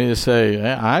enough for me to say,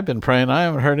 I've been praying, I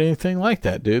haven't heard anything like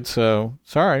that, dude, so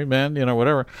sorry, man,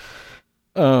 whatever.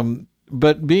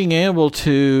 But being able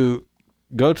to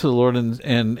go to the Lord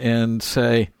and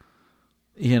say,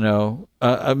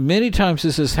 many times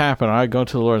this has happened. I go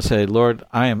to the Lord and say, Lord,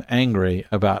 I am angry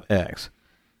about X.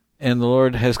 And the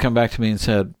Lord has come back to me and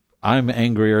said, I'm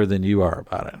angrier than you are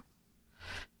about it.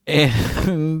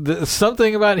 And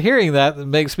something about hearing that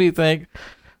makes me think,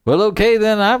 well, okay,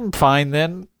 then I'm fine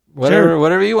then.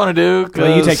 Whatever you want to do.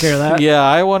 Well, you take care of that. Yeah,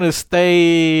 I want to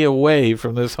stay away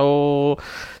from this whole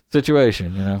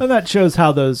situation, And that shows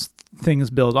how those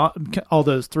things build on, all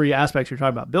those three aspects you're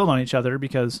talking about build on each other,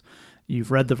 because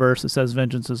you've read the verse that says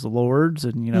vengeance is the Lord's,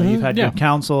 and you've had good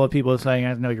counsel of people saying,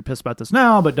 I know you're pissed about this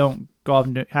now, but don't go off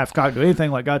and have God do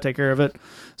anything, let God take care of it.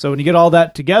 So when you get all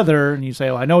that together and you say,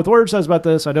 well, I know what the word says about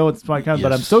this, I know it's my kind,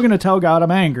 but I'm still going to tell God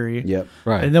I'm angry. Yep.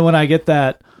 Right. And then when I get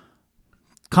that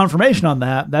confirmation on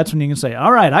that, that's when you can say,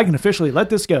 all right, I can officially let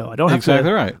this go. I don't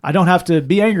have I don't have to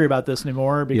be angry about this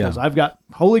anymore, because I've got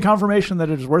holy confirmation that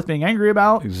it is worth being angry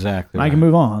about. Exactly. And I can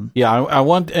move on. Yeah, I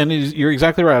want, and you're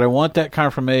exactly right. I want that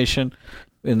confirmation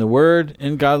in the Word,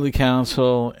 in godly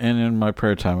counsel, and in my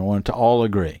prayer time. I want it to all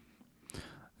agree.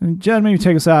 And Jen, maybe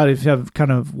take us out if you have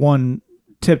kind of one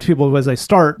tip to people as they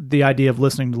start the idea of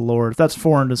listening to the Lord. If that's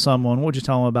foreign to someone, what would you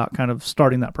tell them about kind of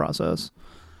starting that process?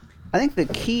 I think the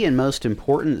key and most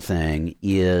important thing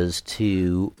is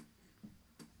to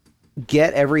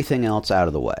get everything else out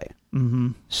of the way.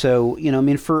 Mm-hmm. So,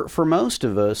 for most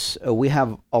of us, we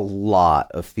have a lot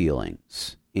of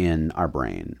feelings in our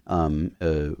brain,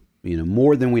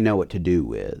 more than we know what to do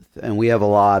with. And we have a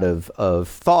lot of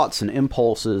thoughts and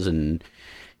impulses and,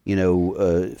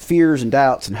 fears and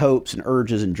doubts and hopes and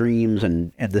urges and dreams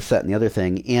and this, that, and the other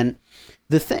thing. And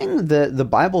the thing that the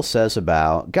Bible says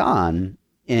about God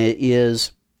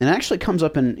is, and it actually comes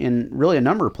up in really a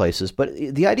number of places, but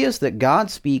the idea is that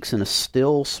God speaks in a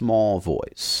still, small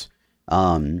voice.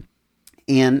 Our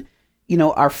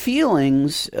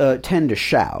feelings tend to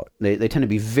shout. They tend to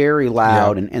be very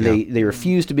loud, and they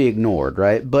refuse to be ignored,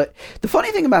 right? But the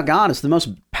funny thing about God is the most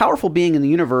powerful being in the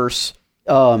universe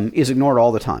is ignored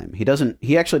all the time.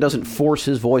 He actually doesn't force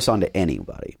his voice onto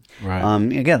anybody. Right.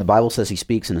 Again, the Bible says he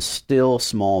speaks in a still,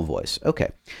 small voice.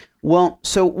 Okay. Well,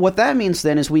 so what that means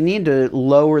then is we need to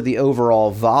lower the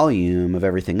overall volume of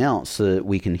everything else so that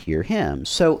we can hear him.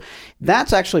 So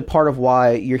that's actually part of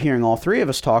why you're hearing all three of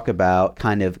us talk about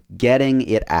kind of getting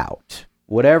it out.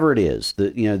 whatever it is,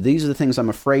 these are the things I'm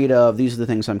afraid of, these are the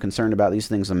things I'm concerned about, these are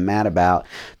the things I'm mad about,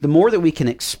 the more that we can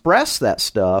express that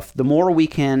stuff, the more we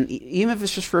can, even if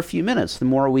it's just for a few minutes, the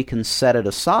more we can set it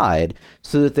aside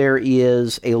so that there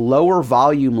is a lower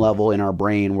volume level in our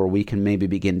brain where we can maybe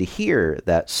begin to hear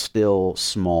that still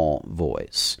small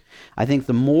voice. I think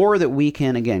the more that we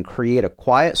can, again, create a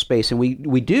quiet space, and we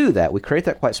do that, we create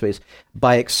that quiet space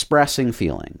by expressing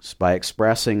feelings, by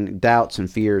expressing doubts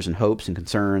and fears and hopes and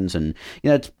concerns, and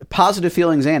it's positive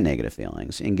feelings and negative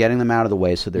feelings, and getting them out of the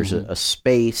way so there's a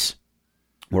space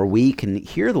where we can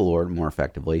hear the Lord more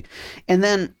effectively. And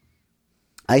then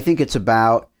I think it's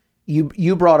about,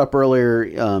 you brought up earlier,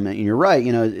 and you're right,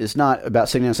 it's not about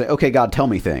sitting down and saying, okay, God, tell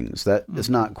me things. That is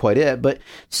not quite it, but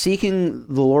seeking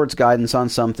the Lord's guidance on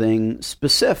something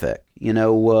specific.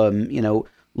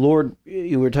 Lord,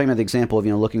 you were talking about the example of,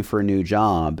 looking for a new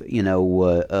job,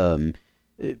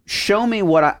 show me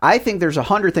what I think there's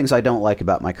 100 things I don't like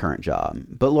about my current job,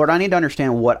 but Lord, I need to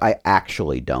understand what I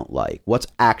actually don't like. What's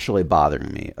actually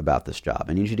bothering me about this job?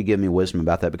 I need you to give me wisdom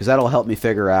about that, because that'll help me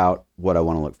figure out what I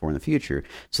want to look for in the future.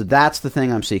 So that's the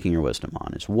thing I'm seeking your wisdom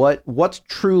on, is what's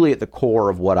truly at the core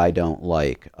of what I don't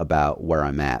like about where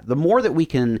I'm at. The more that we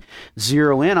can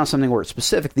zero in on something where it's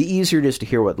specific, the easier it is to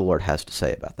hear what the Lord has to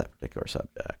say about that particular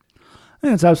subject. I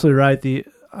think that's absolutely right.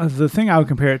 The thing I would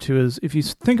compare it to is, if you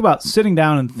think about sitting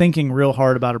down and thinking real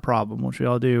hard about a problem, which we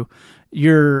all do,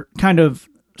 you're kind of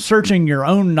searching your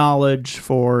own knowledge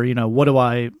for,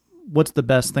 what's the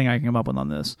best thing I can come up with on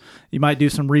this? You might do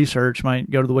some research, you might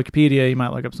go to the Wikipedia, you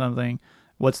might look up something.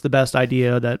 What's the best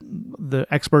idea that the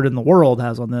expert in the world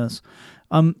has on this?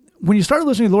 When you start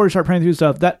listening to the Lord, you start praying through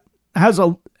stuff, that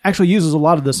actually uses a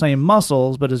lot of the same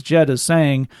muscles, but as Jed is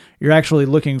saying, you're actually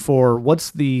looking for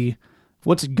what's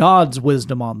God's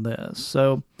wisdom on this.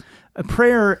 So a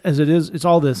prayer, as it is, it's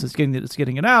all this. It's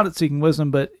getting it out. It's seeking wisdom.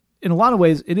 But in a lot of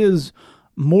ways, it is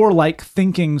more like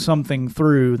thinking something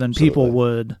through than people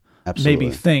would maybe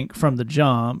think from the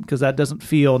jump, because that doesn't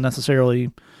feel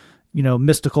necessarily,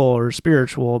 mystical or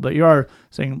spiritual. But you are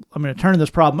saying, I'm going to turn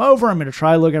this problem over. I'm going to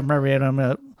try looking from every end. I'm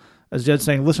going to, as Jed's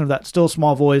saying, listen to that still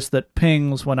small voice that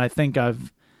pings when I think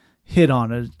I've hit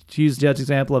on it. To use Jed's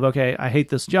example of, okay, I hate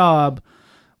this job.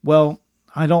 Well,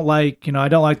 I don't like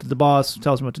that the boss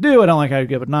tells me what to do. I don't like how you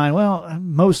give it 9. Well,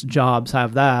 most jobs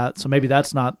have that. So maybe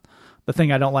that's not the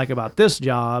thing I don't like about this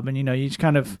job. And, you just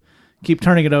kind of keep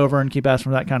turning it over and keep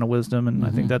asking for that kind of wisdom. And I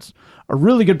think that's a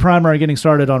really good primer on getting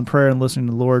started on prayer and listening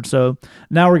to the Lord. So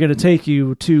now we're going to take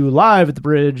you to Live at the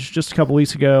Bridge. Just a couple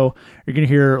weeks ago, you're going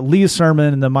to hear Lee's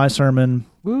sermon and then my sermon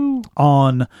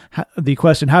on the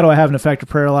question, how do I have an effective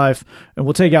prayer life? And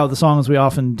we'll take out the songs we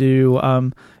often do.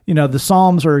 The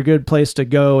Psalms are a good place to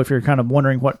go if you're kind of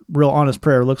wondering what real honest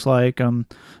prayer looks like.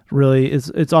 Really, it's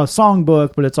a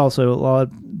songbook, but it's also a lot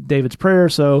of David's prayer.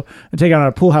 So I take out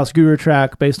a Pool House Guru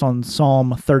track based on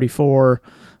Psalm 34.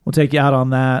 We'll take you out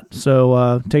on that.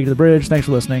 So take it to the bridge. Thanks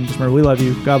for listening. Just remember, we love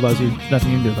you. God loves you. There's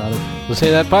nothing you can do about it. We'll say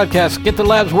that podcast. Get the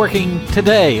labs working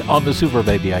today on the Super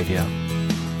Baby idea.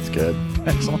 It's good.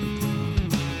 Excellent.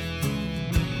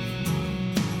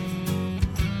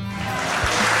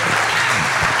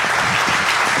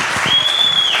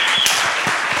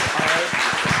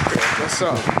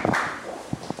 So,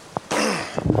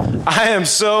 I am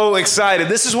so excited.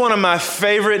 This is one of my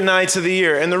favorite nights of the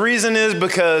year. And the reason is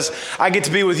because I get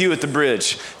to be with you at the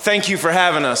bridge. Thank you for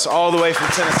having us all the way from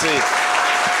Tennessee.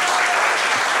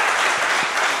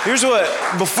 Here's what,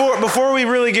 before we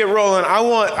really get rolling,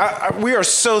 we are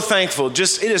so thankful. It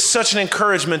is such an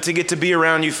encouragement to get to be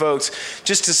around you folks,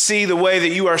 just to see the way that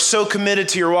you are so committed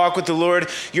to your walk with the Lord.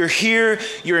 You're here,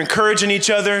 you're encouraging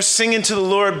each other, singing to the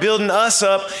Lord, building us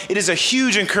up. It is a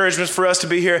huge encouragement for us to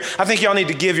be here. I think y'all need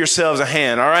to give yourselves a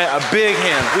hand, all right? A big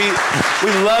hand.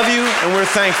 We love you and we're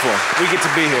thankful we get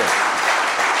to be here.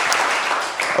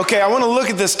 Okay, I want to look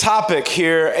at this topic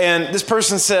here, and this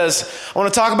person says, I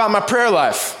want to talk about my prayer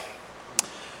life,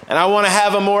 and I want to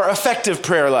have a more effective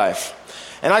prayer life.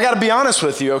 And I got to be honest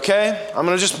with you, okay? I'm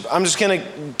just going to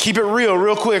keep it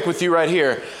real quick with you right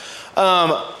here.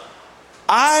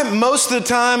 I, most of the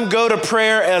time, go to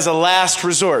prayer as a last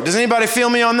resort. Does anybody feel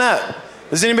me on that?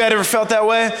 Has anybody ever felt that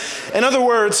way? In other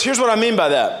words, here's what I mean by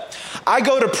that. I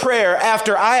go to prayer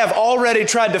after I have already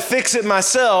tried to fix it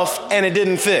myself and it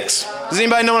didn't fix. Does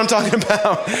anybody know what I'm talking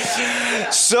about?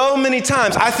 So many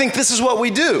times, I think this is what we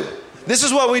do. This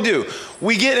is what we do.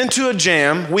 We get into a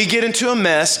jam, we get into a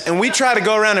mess, and we try to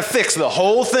go around and fix the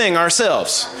whole thing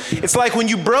ourselves. It's like when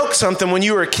you broke something when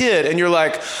you were a kid and you're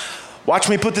like, watch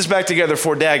me put this back together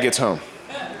before Dad gets home.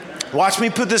 Watch me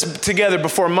put this together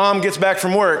before mom gets back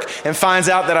from work and finds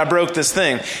out that I broke this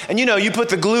thing. And you put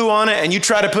the glue on it and you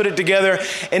try to put it together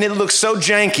and it looks so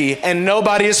janky and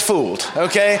nobody is fooled,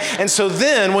 okay? And so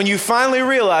then when you finally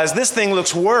realize this thing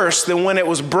looks worse than when it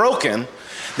was broken,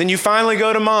 then you finally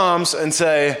go to mom's and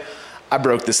say, I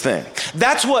broke this thing.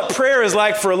 That's what prayer is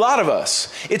like for a lot of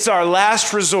us. It's our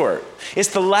last resort. It's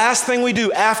the last thing we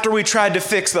do after we tried to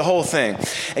fix the whole thing.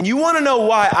 And you want to know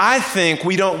why I think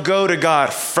we don't go to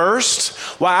God first?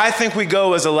 Why I think we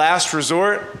go as a last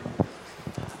resort?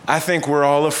 I think we're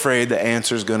all afraid the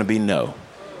answer is going to be no.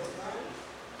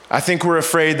 I think we're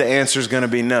afraid the answer is going to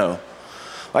be no.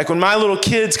 Like when my little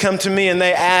kids come to me and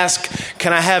they ask,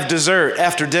 can I have dessert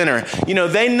after dinner?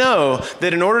 They know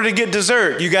that in order to get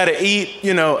dessert, you got to eat,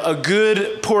 a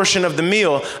good portion of the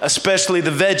meal, especially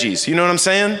the veggies. You know what I'm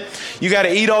saying? You got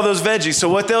to eat all those veggies. So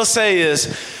what they'll say is,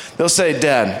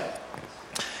 Dad,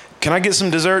 can I get some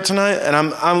dessert tonight? And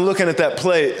I'm looking at that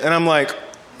plate and I'm like,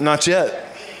 not yet.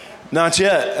 Not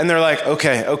yet. And they're like,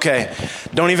 okay.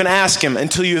 Don't even ask him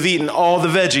until you've eaten all the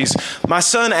veggies. My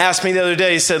son asked me the other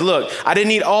day, he said, look, I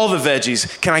didn't eat all the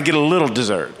veggies. Can I get a little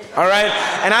dessert? All right?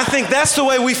 And I think that's the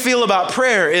way we feel about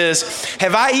prayer is,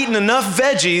 have I eaten enough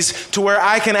veggies to where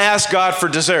I can ask God for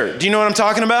dessert? Do you know what I'm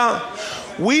talking about?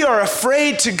 We are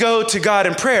afraid to go to God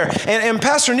in prayer. And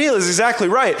Pastor Neil is exactly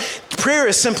right. Prayer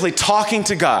is simply talking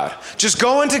to God. Just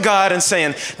going to God and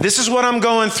saying, this is what I'm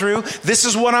going through. This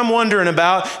is what I'm wondering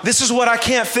about. This is what I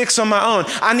can't fix on my own.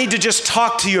 I need to just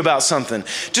talk to you about something.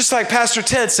 Just like Pastor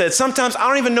Ted said, sometimes I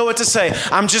don't even know what to say.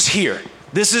 I'm just here.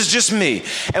 This is just me.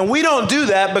 And we don't do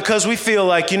that because we feel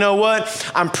like, you know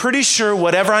what? I'm pretty sure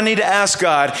whatever I need to ask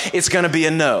God, it's going to be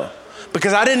a no.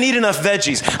 Because I didn't eat enough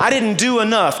veggies, I didn't do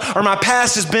enough, or my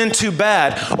past has been too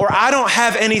bad, or I don't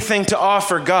have anything to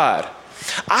offer God.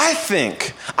 I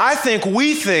think, and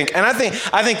I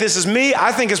think this is me,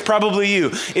 I think it's probably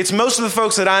you. It's most of the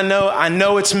folks that I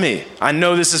know it's me. I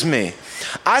know this is me.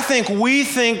 I think we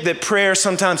think that prayer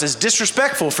sometimes is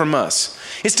disrespectful from us.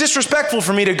 It's disrespectful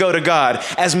for me to go to God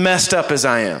as messed up as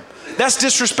I am. That's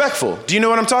disrespectful. Do you know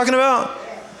what I'm talking about?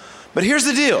 But here's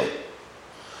the deal.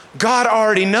 God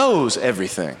already knows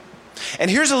everything. And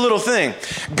here's a little thing.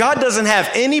 God doesn't have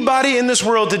anybody in this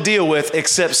world to deal with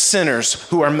except sinners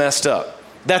who are messed up.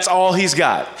 That's all he's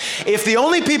got. If the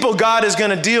only people God is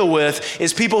going to deal with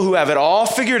is people who have it all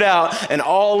figured out and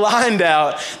all lined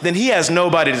out, then he has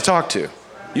nobody to talk to.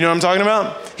 You know what I'm talking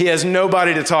about? He has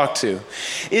nobody to talk to.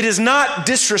 It is not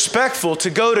disrespectful to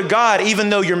go to God even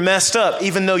though you're messed up,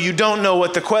 even though you don't know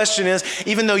what the question is,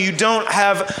 even though you don't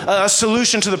have a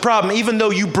solution to the problem, even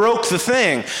though you broke the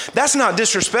thing. That's not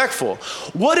disrespectful.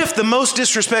 What if the most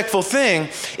disrespectful thing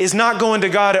is not going to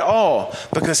God at all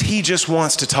because he just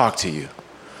wants to talk to you,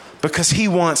 because he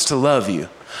wants to love you?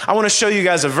 I want to show you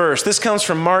guys a verse. This comes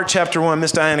from Mark chapter 1.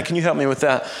 Miss Diana, can you help me with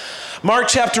that? Mark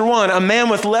chapter 1, a man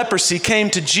with leprosy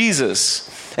came to Jesus,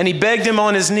 and he begged him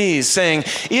on his knees, saying,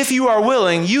 if you are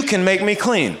willing, you can make me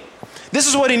clean. This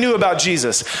is what he knew about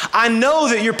Jesus. I know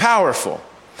that you're powerful.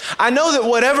 I know that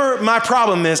whatever my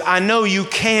problem is, I know you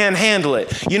can handle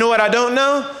it. You know what I don't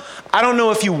know? I don't know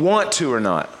if you want to or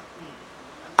not.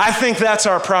 I think that's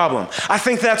our problem. I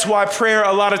think that's why prayer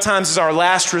a lot of times is our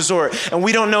last resort, and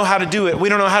we don't know how to do it. We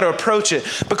don't know how to approach it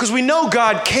because we know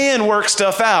God can work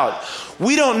stuff out.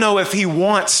 We don't know if he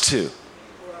wants to.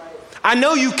 I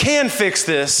know you can fix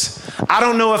this. I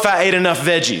don't know if I ate enough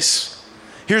veggies.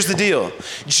 Here's the deal.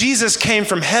 Jesus came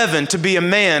from heaven to be a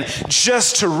man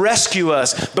just to rescue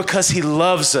us because he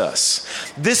loves us.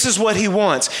 This is what he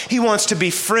wants. He wants to be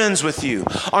friends with you.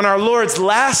 On our Lord's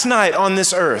last night on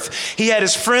this earth, he had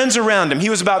his friends around him.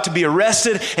 He was about to be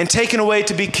arrested and taken away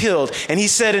to be killed. And he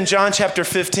said in John chapter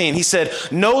 15, he said,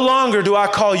 no longer do I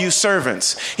call you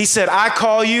servants. He said, I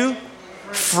call you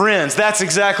friends. That's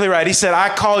exactly right. He said,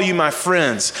 I call you my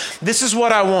friends. This is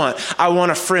what I want. I want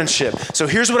a friendship. So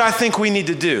here's what I think we need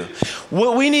to do.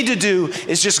 What we need to do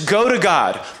is just go to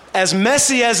God. As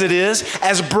messy as it is,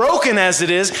 as broken as it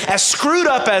is, as screwed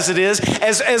up as it is,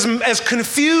 as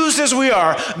confused as we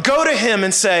are, go to him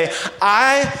and say,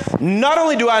 not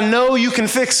only do I know you can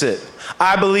fix it,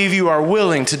 I believe you are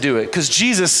willing to do it. Because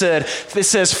Jesus said, it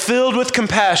says, filled with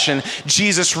compassion,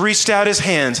 Jesus reached out his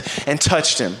hands and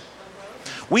touched him.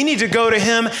 We need to go to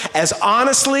him as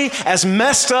honestly, as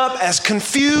messed up, as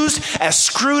confused, as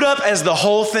screwed up as the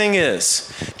whole thing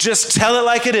is. Just tell it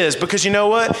like it is, because you know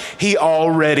what? He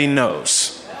already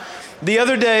knows. The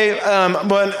other day,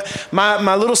 when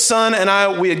my little son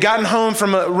and we had gotten home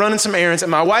from running some errands, and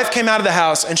my wife came out of the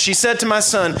house, and she said to my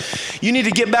son, you need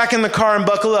to get back in the car and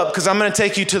buckle up, because I'm going to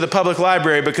take you to the public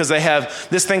library, because they have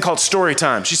this thing called story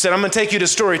time. She said, I'm going to take you to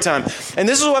story time. And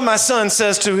this is what my son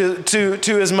says to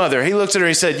his mother. He looked at her,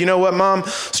 he said, you know what, Mom?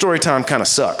 Story time kind of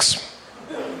sucks.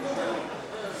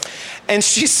 And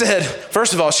she said,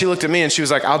 first of all, she looked at me and she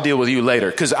was like, I'll deal with you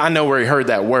later, because I know where he heard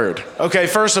that word. Okay,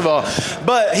 first of all.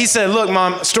 But he said, look,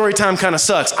 Mom, story time kind of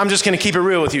sucks. I'm just going to keep it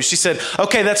real with you. She said,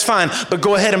 okay, that's fine, but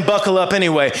go ahead and buckle up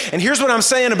anyway. And here's what I'm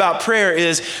saying about prayer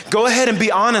is, go ahead and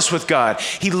be honest with God.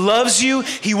 He loves you.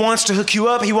 He wants to hook you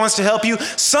up. He wants to help you.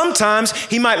 Sometimes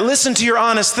he might listen to your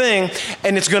honest thing,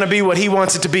 and it's going to be what he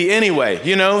wants it to be anyway.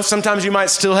 You know, sometimes you might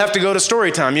still have to go to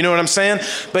story time. You know what I'm saying?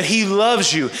 But he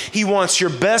loves you. He wants your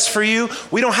best for you.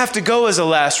 We don't have to go as a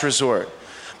last resort,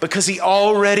 because he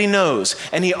already knows,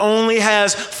 and he only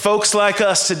has folks like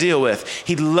us to deal with.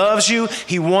 He loves you.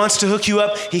 He wants to hook you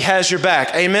up. He has your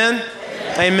back. Amen?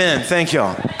 Amen. Thank y'all.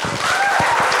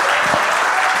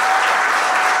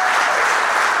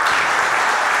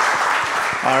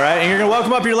 All right, and you're going to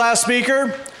welcome up your last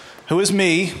speaker, who is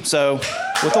me. So,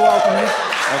 with the welcoming.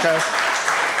 Okay.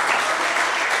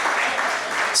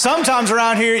 Sometimes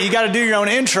around here, you got to do your own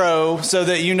intro so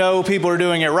that you know people are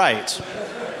doing it right.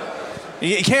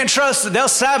 You can't trust that they'll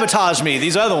sabotage me,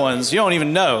 these other ones. You don't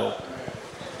even know.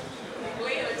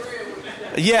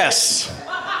 Yes.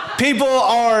 People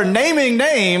are naming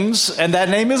names, and that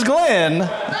name is Glenn.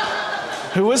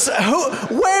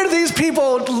 Where do these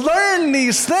people learn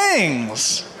these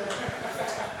things?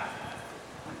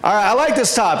 All right, I like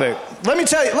this topic. Let me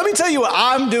tell you what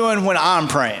I'm doing when I'm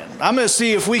praying. I'm going to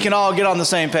see if we can all get on the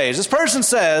same page. This person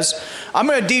says, I'm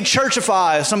going to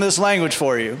de-churchify some of this language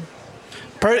for you.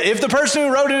 If the person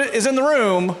who wrote it is in the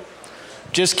room,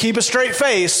 just keep a straight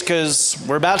face, because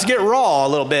we're about to get raw a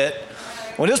little bit.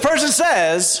 When this person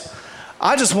says,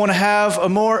 I just want to have a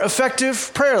more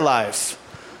effective prayer life,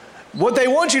 what they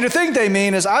want you to think they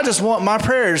mean is, I just want my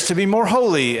prayers to be more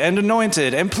holy and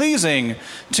anointed and pleasing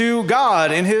to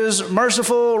God in his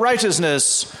merciful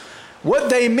righteousness. What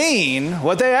they mean,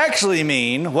 what they actually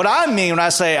mean, what I mean when I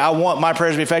say I want my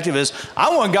prayers to be effective is,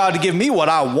 I want God to give me what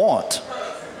I want.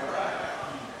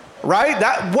 Right?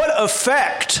 What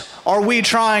effect are we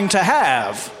trying to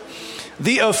have?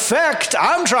 The effect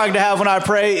I'm trying to have when I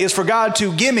pray is for God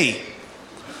to gimme.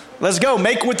 Let's go,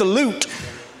 make with the loot.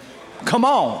 Come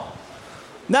on.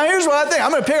 Now, here's what I think.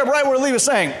 I'm going to pick up right where Lee was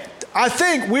saying. I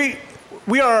think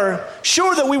we are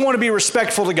sure that we want to be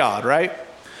respectful to God, right?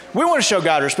 We want to show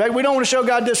God respect. We don't want to show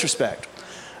God disrespect.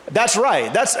 That's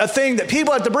right. That's a thing that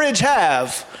people at the Bridge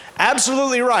have.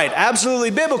 Absolutely right.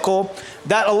 Absolutely biblical,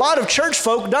 that a lot of church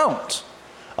folk don't.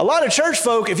 A lot of church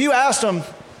folk, if you asked them,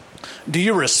 do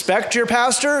you respect your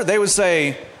pastor? They would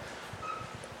say,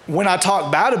 when I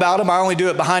talk bad about him, I only do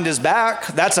it behind his back.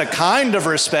 That's a kind of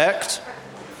respect.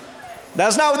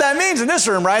 That's not what that means in this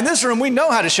room, right? In this room, we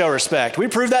know how to show respect. We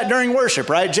proved that during worship,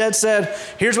 right? Jed said,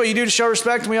 here's what you do to show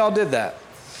respect, and we all did that.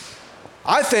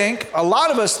 I think, a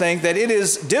lot of us think that it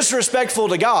is disrespectful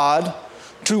to God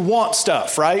to want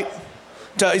stuff, right?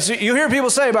 You hear people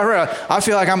say about prayer, I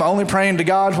feel like I'm only praying to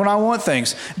God when I want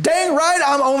things. Dang right,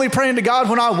 I'm only praying to God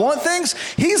when I want things.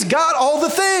 He's got all the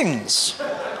things.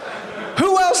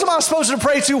 Who else am I supposed to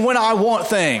pray to when I want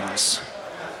things?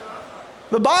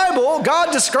 The Bible,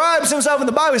 God describes himself in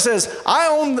the Bible. He says, I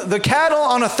own the cattle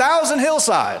on 1,000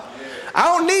 hillside. I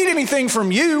don't need anything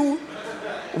from you.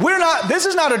 This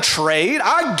is not a trade.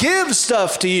 I give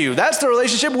stuff to you. That's the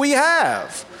relationship we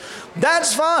have.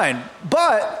 That's fine.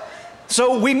 But,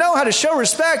 so we know how to show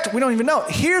respect. We don't even know.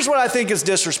 Here's what I think is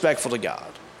disrespectful to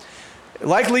God.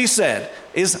 Like Lee said,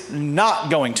 is not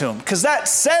going to him. Because that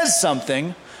says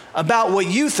something about what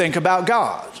you think about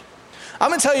God. I'm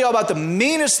going to tell you all about the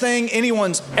meanest thing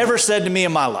anyone's ever said to me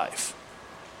in my life.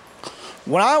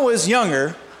 When I was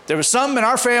younger, there was something in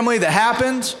our family that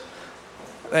happened,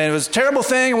 and it was a terrible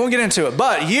thing, and we'll get into it.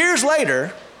 But years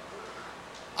later,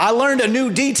 I learned a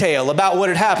new detail about what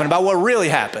had happened, about what really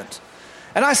happened.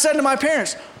 And I said to my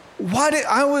parents, why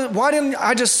didn't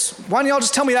y'all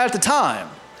just tell me that at the time?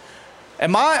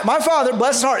 And my father,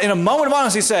 bless his heart, in a moment of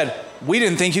honesty said, we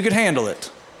didn't think you could handle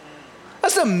it.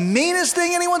 That's the meanest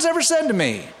thing anyone's ever said to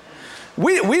me.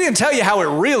 We didn't tell you how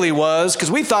it really was,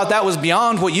 because we thought that was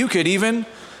beyond what you could even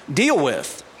deal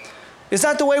with. Is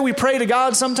that the way we pray to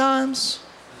God sometimes?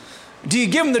 Do you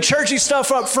give him the churchy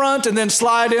stuff up front and then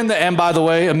slide in and by the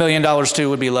way, $1 million too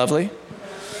would be lovely.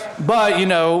 But,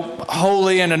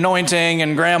 holy and anointing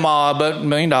and grandma, but $1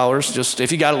 million, just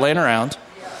if you got it laying around.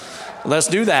 Let's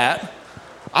do that.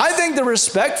 I think the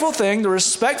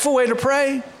respectful way to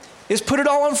pray is put it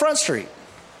all on Front Street.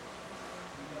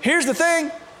 Here's the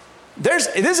thing.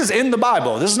 This is in the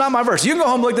Bible. This is not my verse. You can go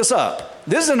home and look this up.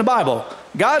 This is in the Bible.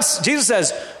 Jesus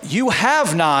says, you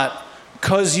have not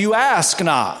because you ask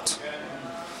not.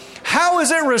 How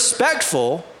is it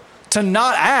respectful to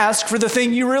not ask for the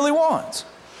thing you really want?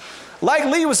 Like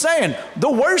Lee was saying,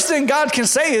 the worst thing God can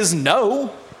say is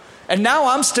no. And now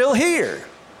I'm still here.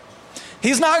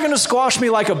 He's not going to squash me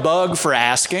like a bug for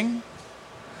asking.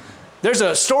 There's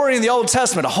a story in the Old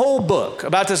Testament, a whole book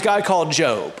about this guy called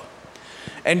Job.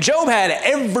 And Job had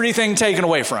everything taken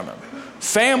away from him.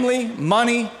 Family,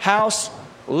 money, house,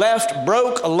 left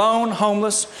broke, alone,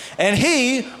 homeless. And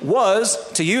he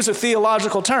was, to use a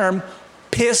theological term,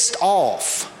 pissed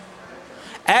off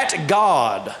at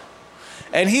God.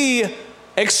 And he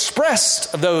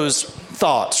expressed those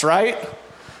thoughts, right?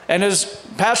 And as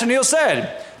Pastor Neil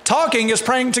said, talking is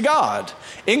praying to God,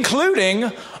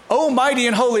 including, "Oh, mighty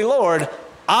and holy Lord,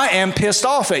 I am pissed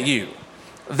off at you."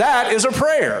 That is a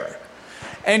prayer.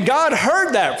 And God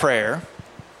heard that prayer,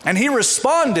 and he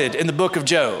responded in the book of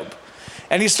Job.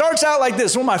 And he starts out like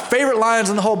this, one of my favorite lines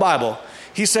in the whole Bible.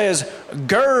 He says,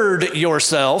 "Gird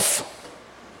yourself,"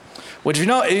 which, if you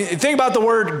know, think about the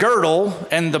word girdle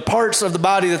and the parts of the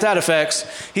body that affects.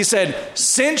 He said,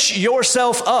 "Cinch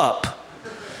yourself up,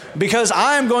 because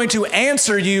I am going to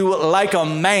answer you like a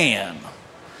man."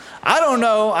 I don't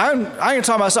know. I can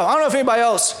talk myself. I don't know if anybody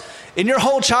else in your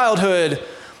whole childhood,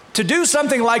 to do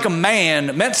something like a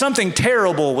man meant something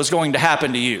terrible was going to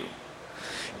happen to you.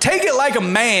 Take it like a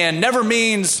man never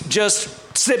means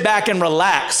just sit back and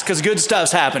relax because good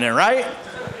stuff's happening, right?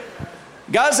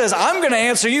 God says, I'm going to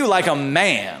answer you like a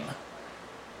man.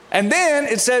 And then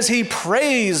it says he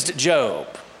praised Job.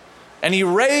 And he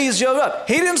raised Job up.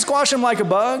 He didn't squash him like a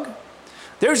bug.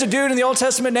 There's a dude in the Old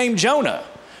Testament named Jonah.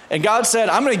 And God said,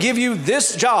 I'm going to give you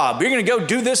this job. You're going to go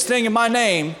do this thing in my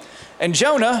name. And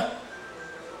Jonah,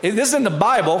 this is in the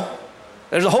Bible.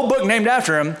 There's a whole book named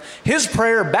after him. His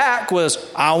prayer back was,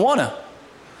 I wanna.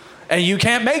 And you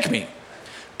can't make me.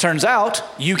 Turns out,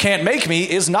 you can't make me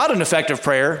is not an effective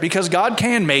prayer because God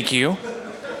can make you.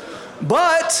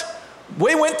 But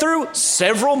we went through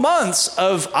several months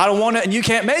of I don't want to and you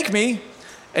can't make me.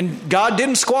 And God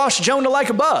didn't squash Jonah like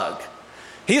a bug.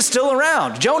 He's still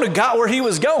around. Jonah got where he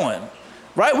was going.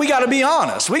 Right? We got to be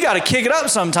honest. We got to kick it up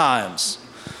sometimes.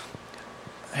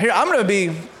 Here, I'm going to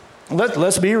be,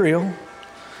 let's be real.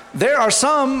 There are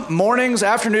some mornings,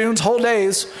 afternoons, whole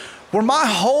days where my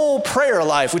whole prayer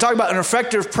life, we talk about an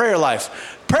effective prayer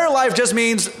life. Prayer life just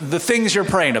means the things you're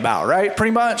praying about, right?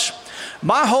 Pretty much.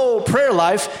 My whole prayer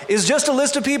life is just a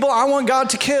list of people I want God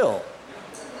to kill.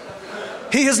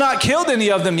 He has not killed any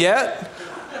of them yet,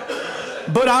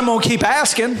 but I'm going to keep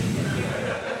asking.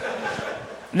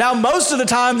 Now, most of the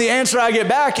time, the answer I get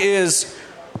back is,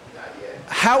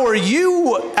 how are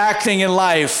you acting in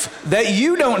life that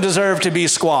you don't deserve to be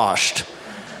squashed?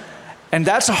 And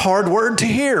that's a hard word to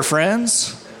hear,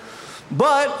 friends.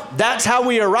 But that's how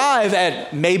we arrive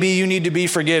at maybe you need to be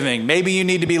forgiving. Maybe you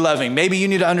need to be loving. Maybe you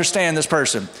need to understand this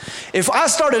person. If I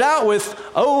started out with,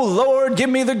 oh, Lord, give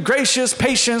me the gracious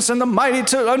patience and the mighty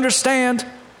to understand,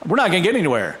 we're not going to get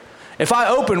anywhere. If I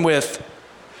open with,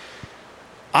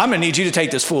 I'm going to need you to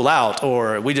take this fool out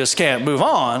or we just can't move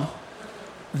on,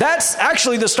 that's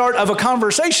actually the start of a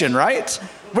conversation, right?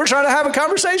 We're trying to have a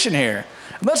conversation here.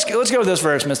 Let's go with this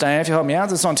verse, Miss Diane, if you help me out.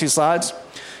 This is on 2 slides.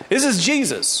 This is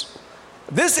Jesus.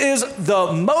 This is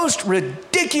the most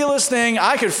ridiculous thing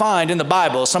I could find in the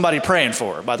Bible, somebody praying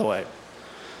for, by the way.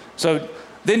 So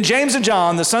then James and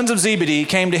John, the sons of Zebedee,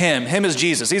 came to him. Him is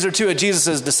Jesus. These are two of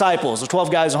Jesus' disciples, the 12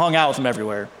 guys who hung out with him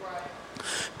everywhere.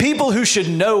 People who should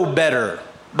know better,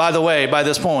 by the way, by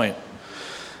this point.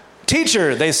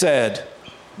 Teacher, they said.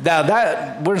 Now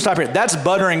that, we're going to stop here. That's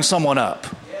buttering someone up.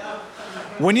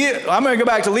 I'm going to go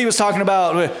back to Lee was talking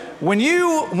about, when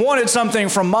you wanted something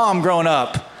from mom growing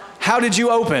up, how did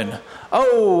you open?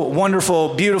 Oh,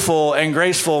 wonderful, beautiful, and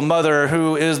graceful mother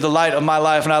who is the light of my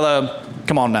life and I love.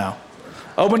 Come on now.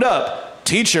 Opened up.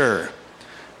 Teacher,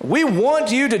 we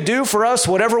want you to do for us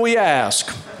whatever we ask.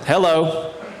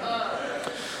 Hello.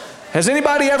 Has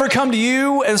anybody ever come to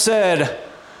you and said,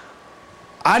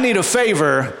 I need a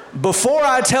favor. Before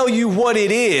I tell you what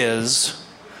it is,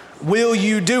 will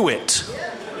you do it?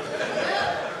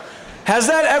 Has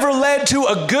that ever led to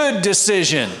a good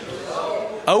decision?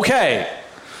 Okay.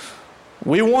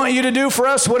 We want you to do for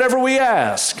us whatever we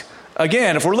ask.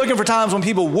 Again, if we're looking for times when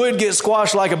people would get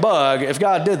squashed like a bug, if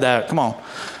God did that, come on.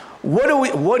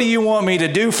 What do you want me to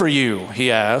do for you?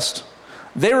 He asked.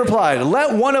 They replied,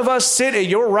 let one of us sit at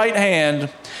your right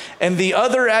hand and the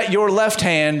other at your left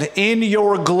hand in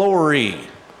your glory.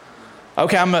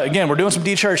 Okay, again, we're doing some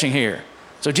de-churching here.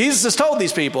 So Jesus has told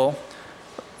these people,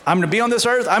 I'm going to be on this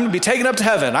earth. I'm going to be taken up to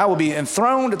heaven. I will be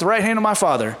enthroned at the right hand of my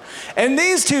Father. And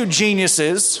these two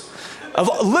geniuses have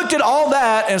looked at all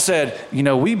that and said,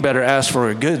 we better ask for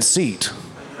a good seat.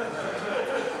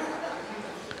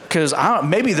 Because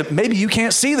maybe you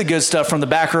can't see the good stuff from the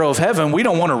back row of heaven. We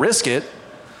don't want to risk it.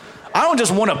 I don't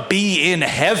just want to be in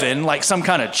heaven like some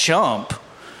kind of chump.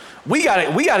 We got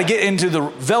to get into the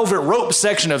velvet rope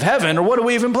section of heaven, or what are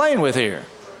we even playing with here?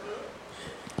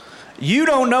 You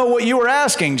don't know what you are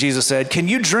asking, Jesus said. Can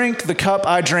you drink the cup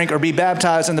I drink or be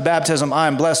baptized in the baptism I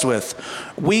am blessed with?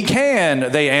 We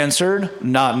can, they answered,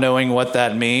 not knowing what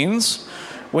that means.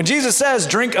 When Jesus says,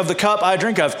 drink of the cup I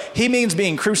drink of, he means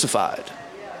being crucified.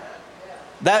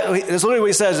 That's literally what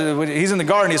he says. He's in the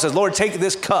garden. He says, Lord, take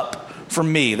this cup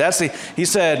from me. He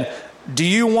said, do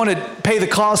you want to pay the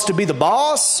cost to be the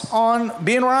boss on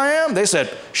being where I am? They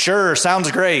said, sure,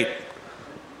 sounds great.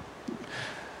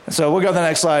 So we'll go to the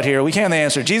next slide here. We can, they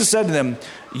answered. Jesus said to them,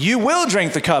 you will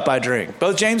drink the cup I drink.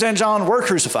 Both James and John were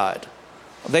crucified.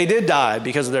 They did die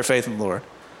because of their faith in the Lord.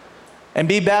 And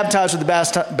be baptized with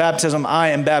the baptism I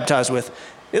am baptized with.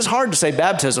 It's hard to say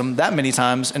baptism that many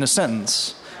times in a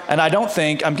sentence. And I don't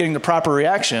think I'm getting the proper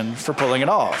reaction for pulling it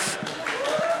off.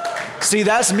 See,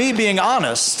 that's me being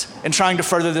honest and trying to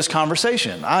further this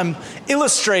conversation. I'm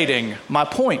illustrating my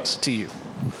point to you.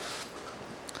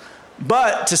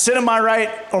 But to sit on my right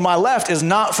or my left is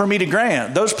not for me to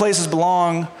grant. Those places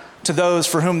belong to those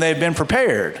for whom they've been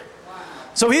prepared.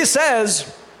 So he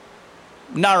says,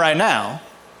 not right now,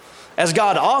 as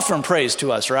God often prays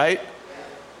to us, right?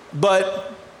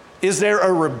 But is there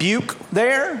a rebuke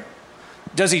there?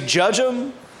 Does he judge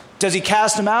them? Does he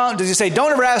cast them out? Does he say,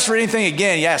 don't ever ask for anything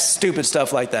again? Yes, stupid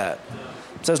stuff like that.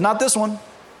 He says, not this one.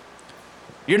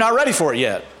 You're not ready for it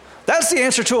yet. That's the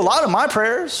answer to a lot of my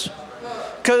prayers.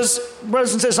 Because,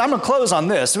 brothers and sisters, I'm going to close on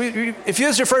this. If this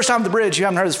is your first time at the bridge, you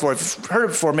haven't heard this before. If you've heard it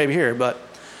before, maybe here. But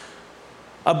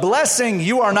a blessing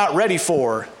you are not ready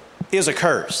for is a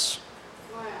curse.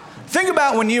 Wow. Think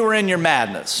about when you were in your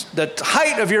madness, the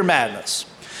height of your madness.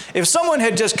 If someone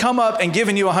had just come up and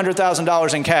given you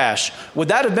 $100,000 in cash, would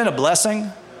that have been a blessing?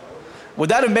 Would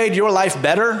that have made your life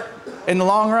better in the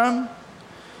long run?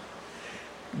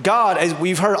 God, as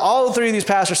we've heard all three of these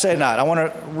pastors say tonight, I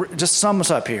want to just sum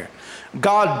us up here.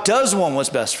 God does want what's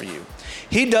best for you.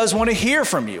 He does want to hear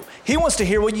from you. He wants to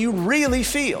hear what you really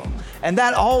feel. And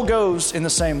that all goes in the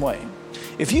same way.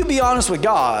 If you be honest with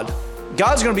God,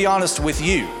 God's going to be honest with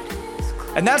you.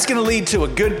 And that's going to lead to a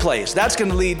good place. That's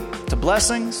going to lead to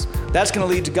blessings. That's going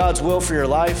to lead to God's will for your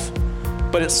life.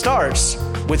 But it starts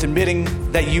with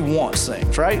admitting that you want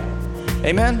things, right?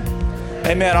 Amen?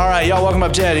 Amen. All right, y'all welcome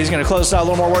up Jed. He's going to close us out, a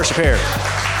little more worship here.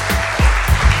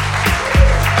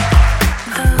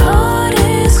 The Lord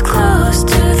is close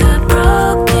to the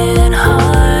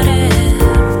brokenhearted.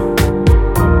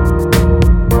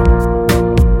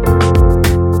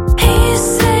 He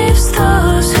saves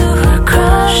those who are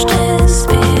crushed in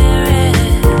spirit.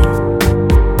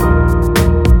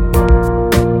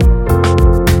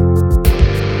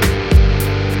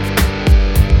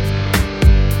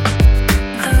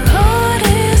 The Lord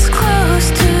is close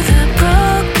to the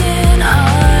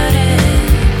brokenhearted.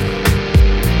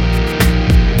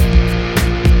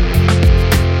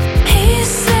 He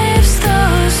saves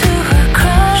those who are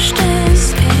crushed in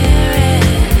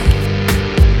spirit.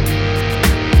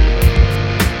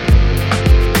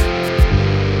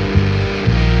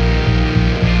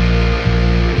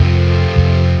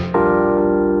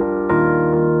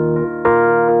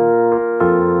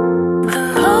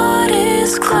 The Lord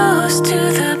is close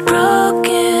to the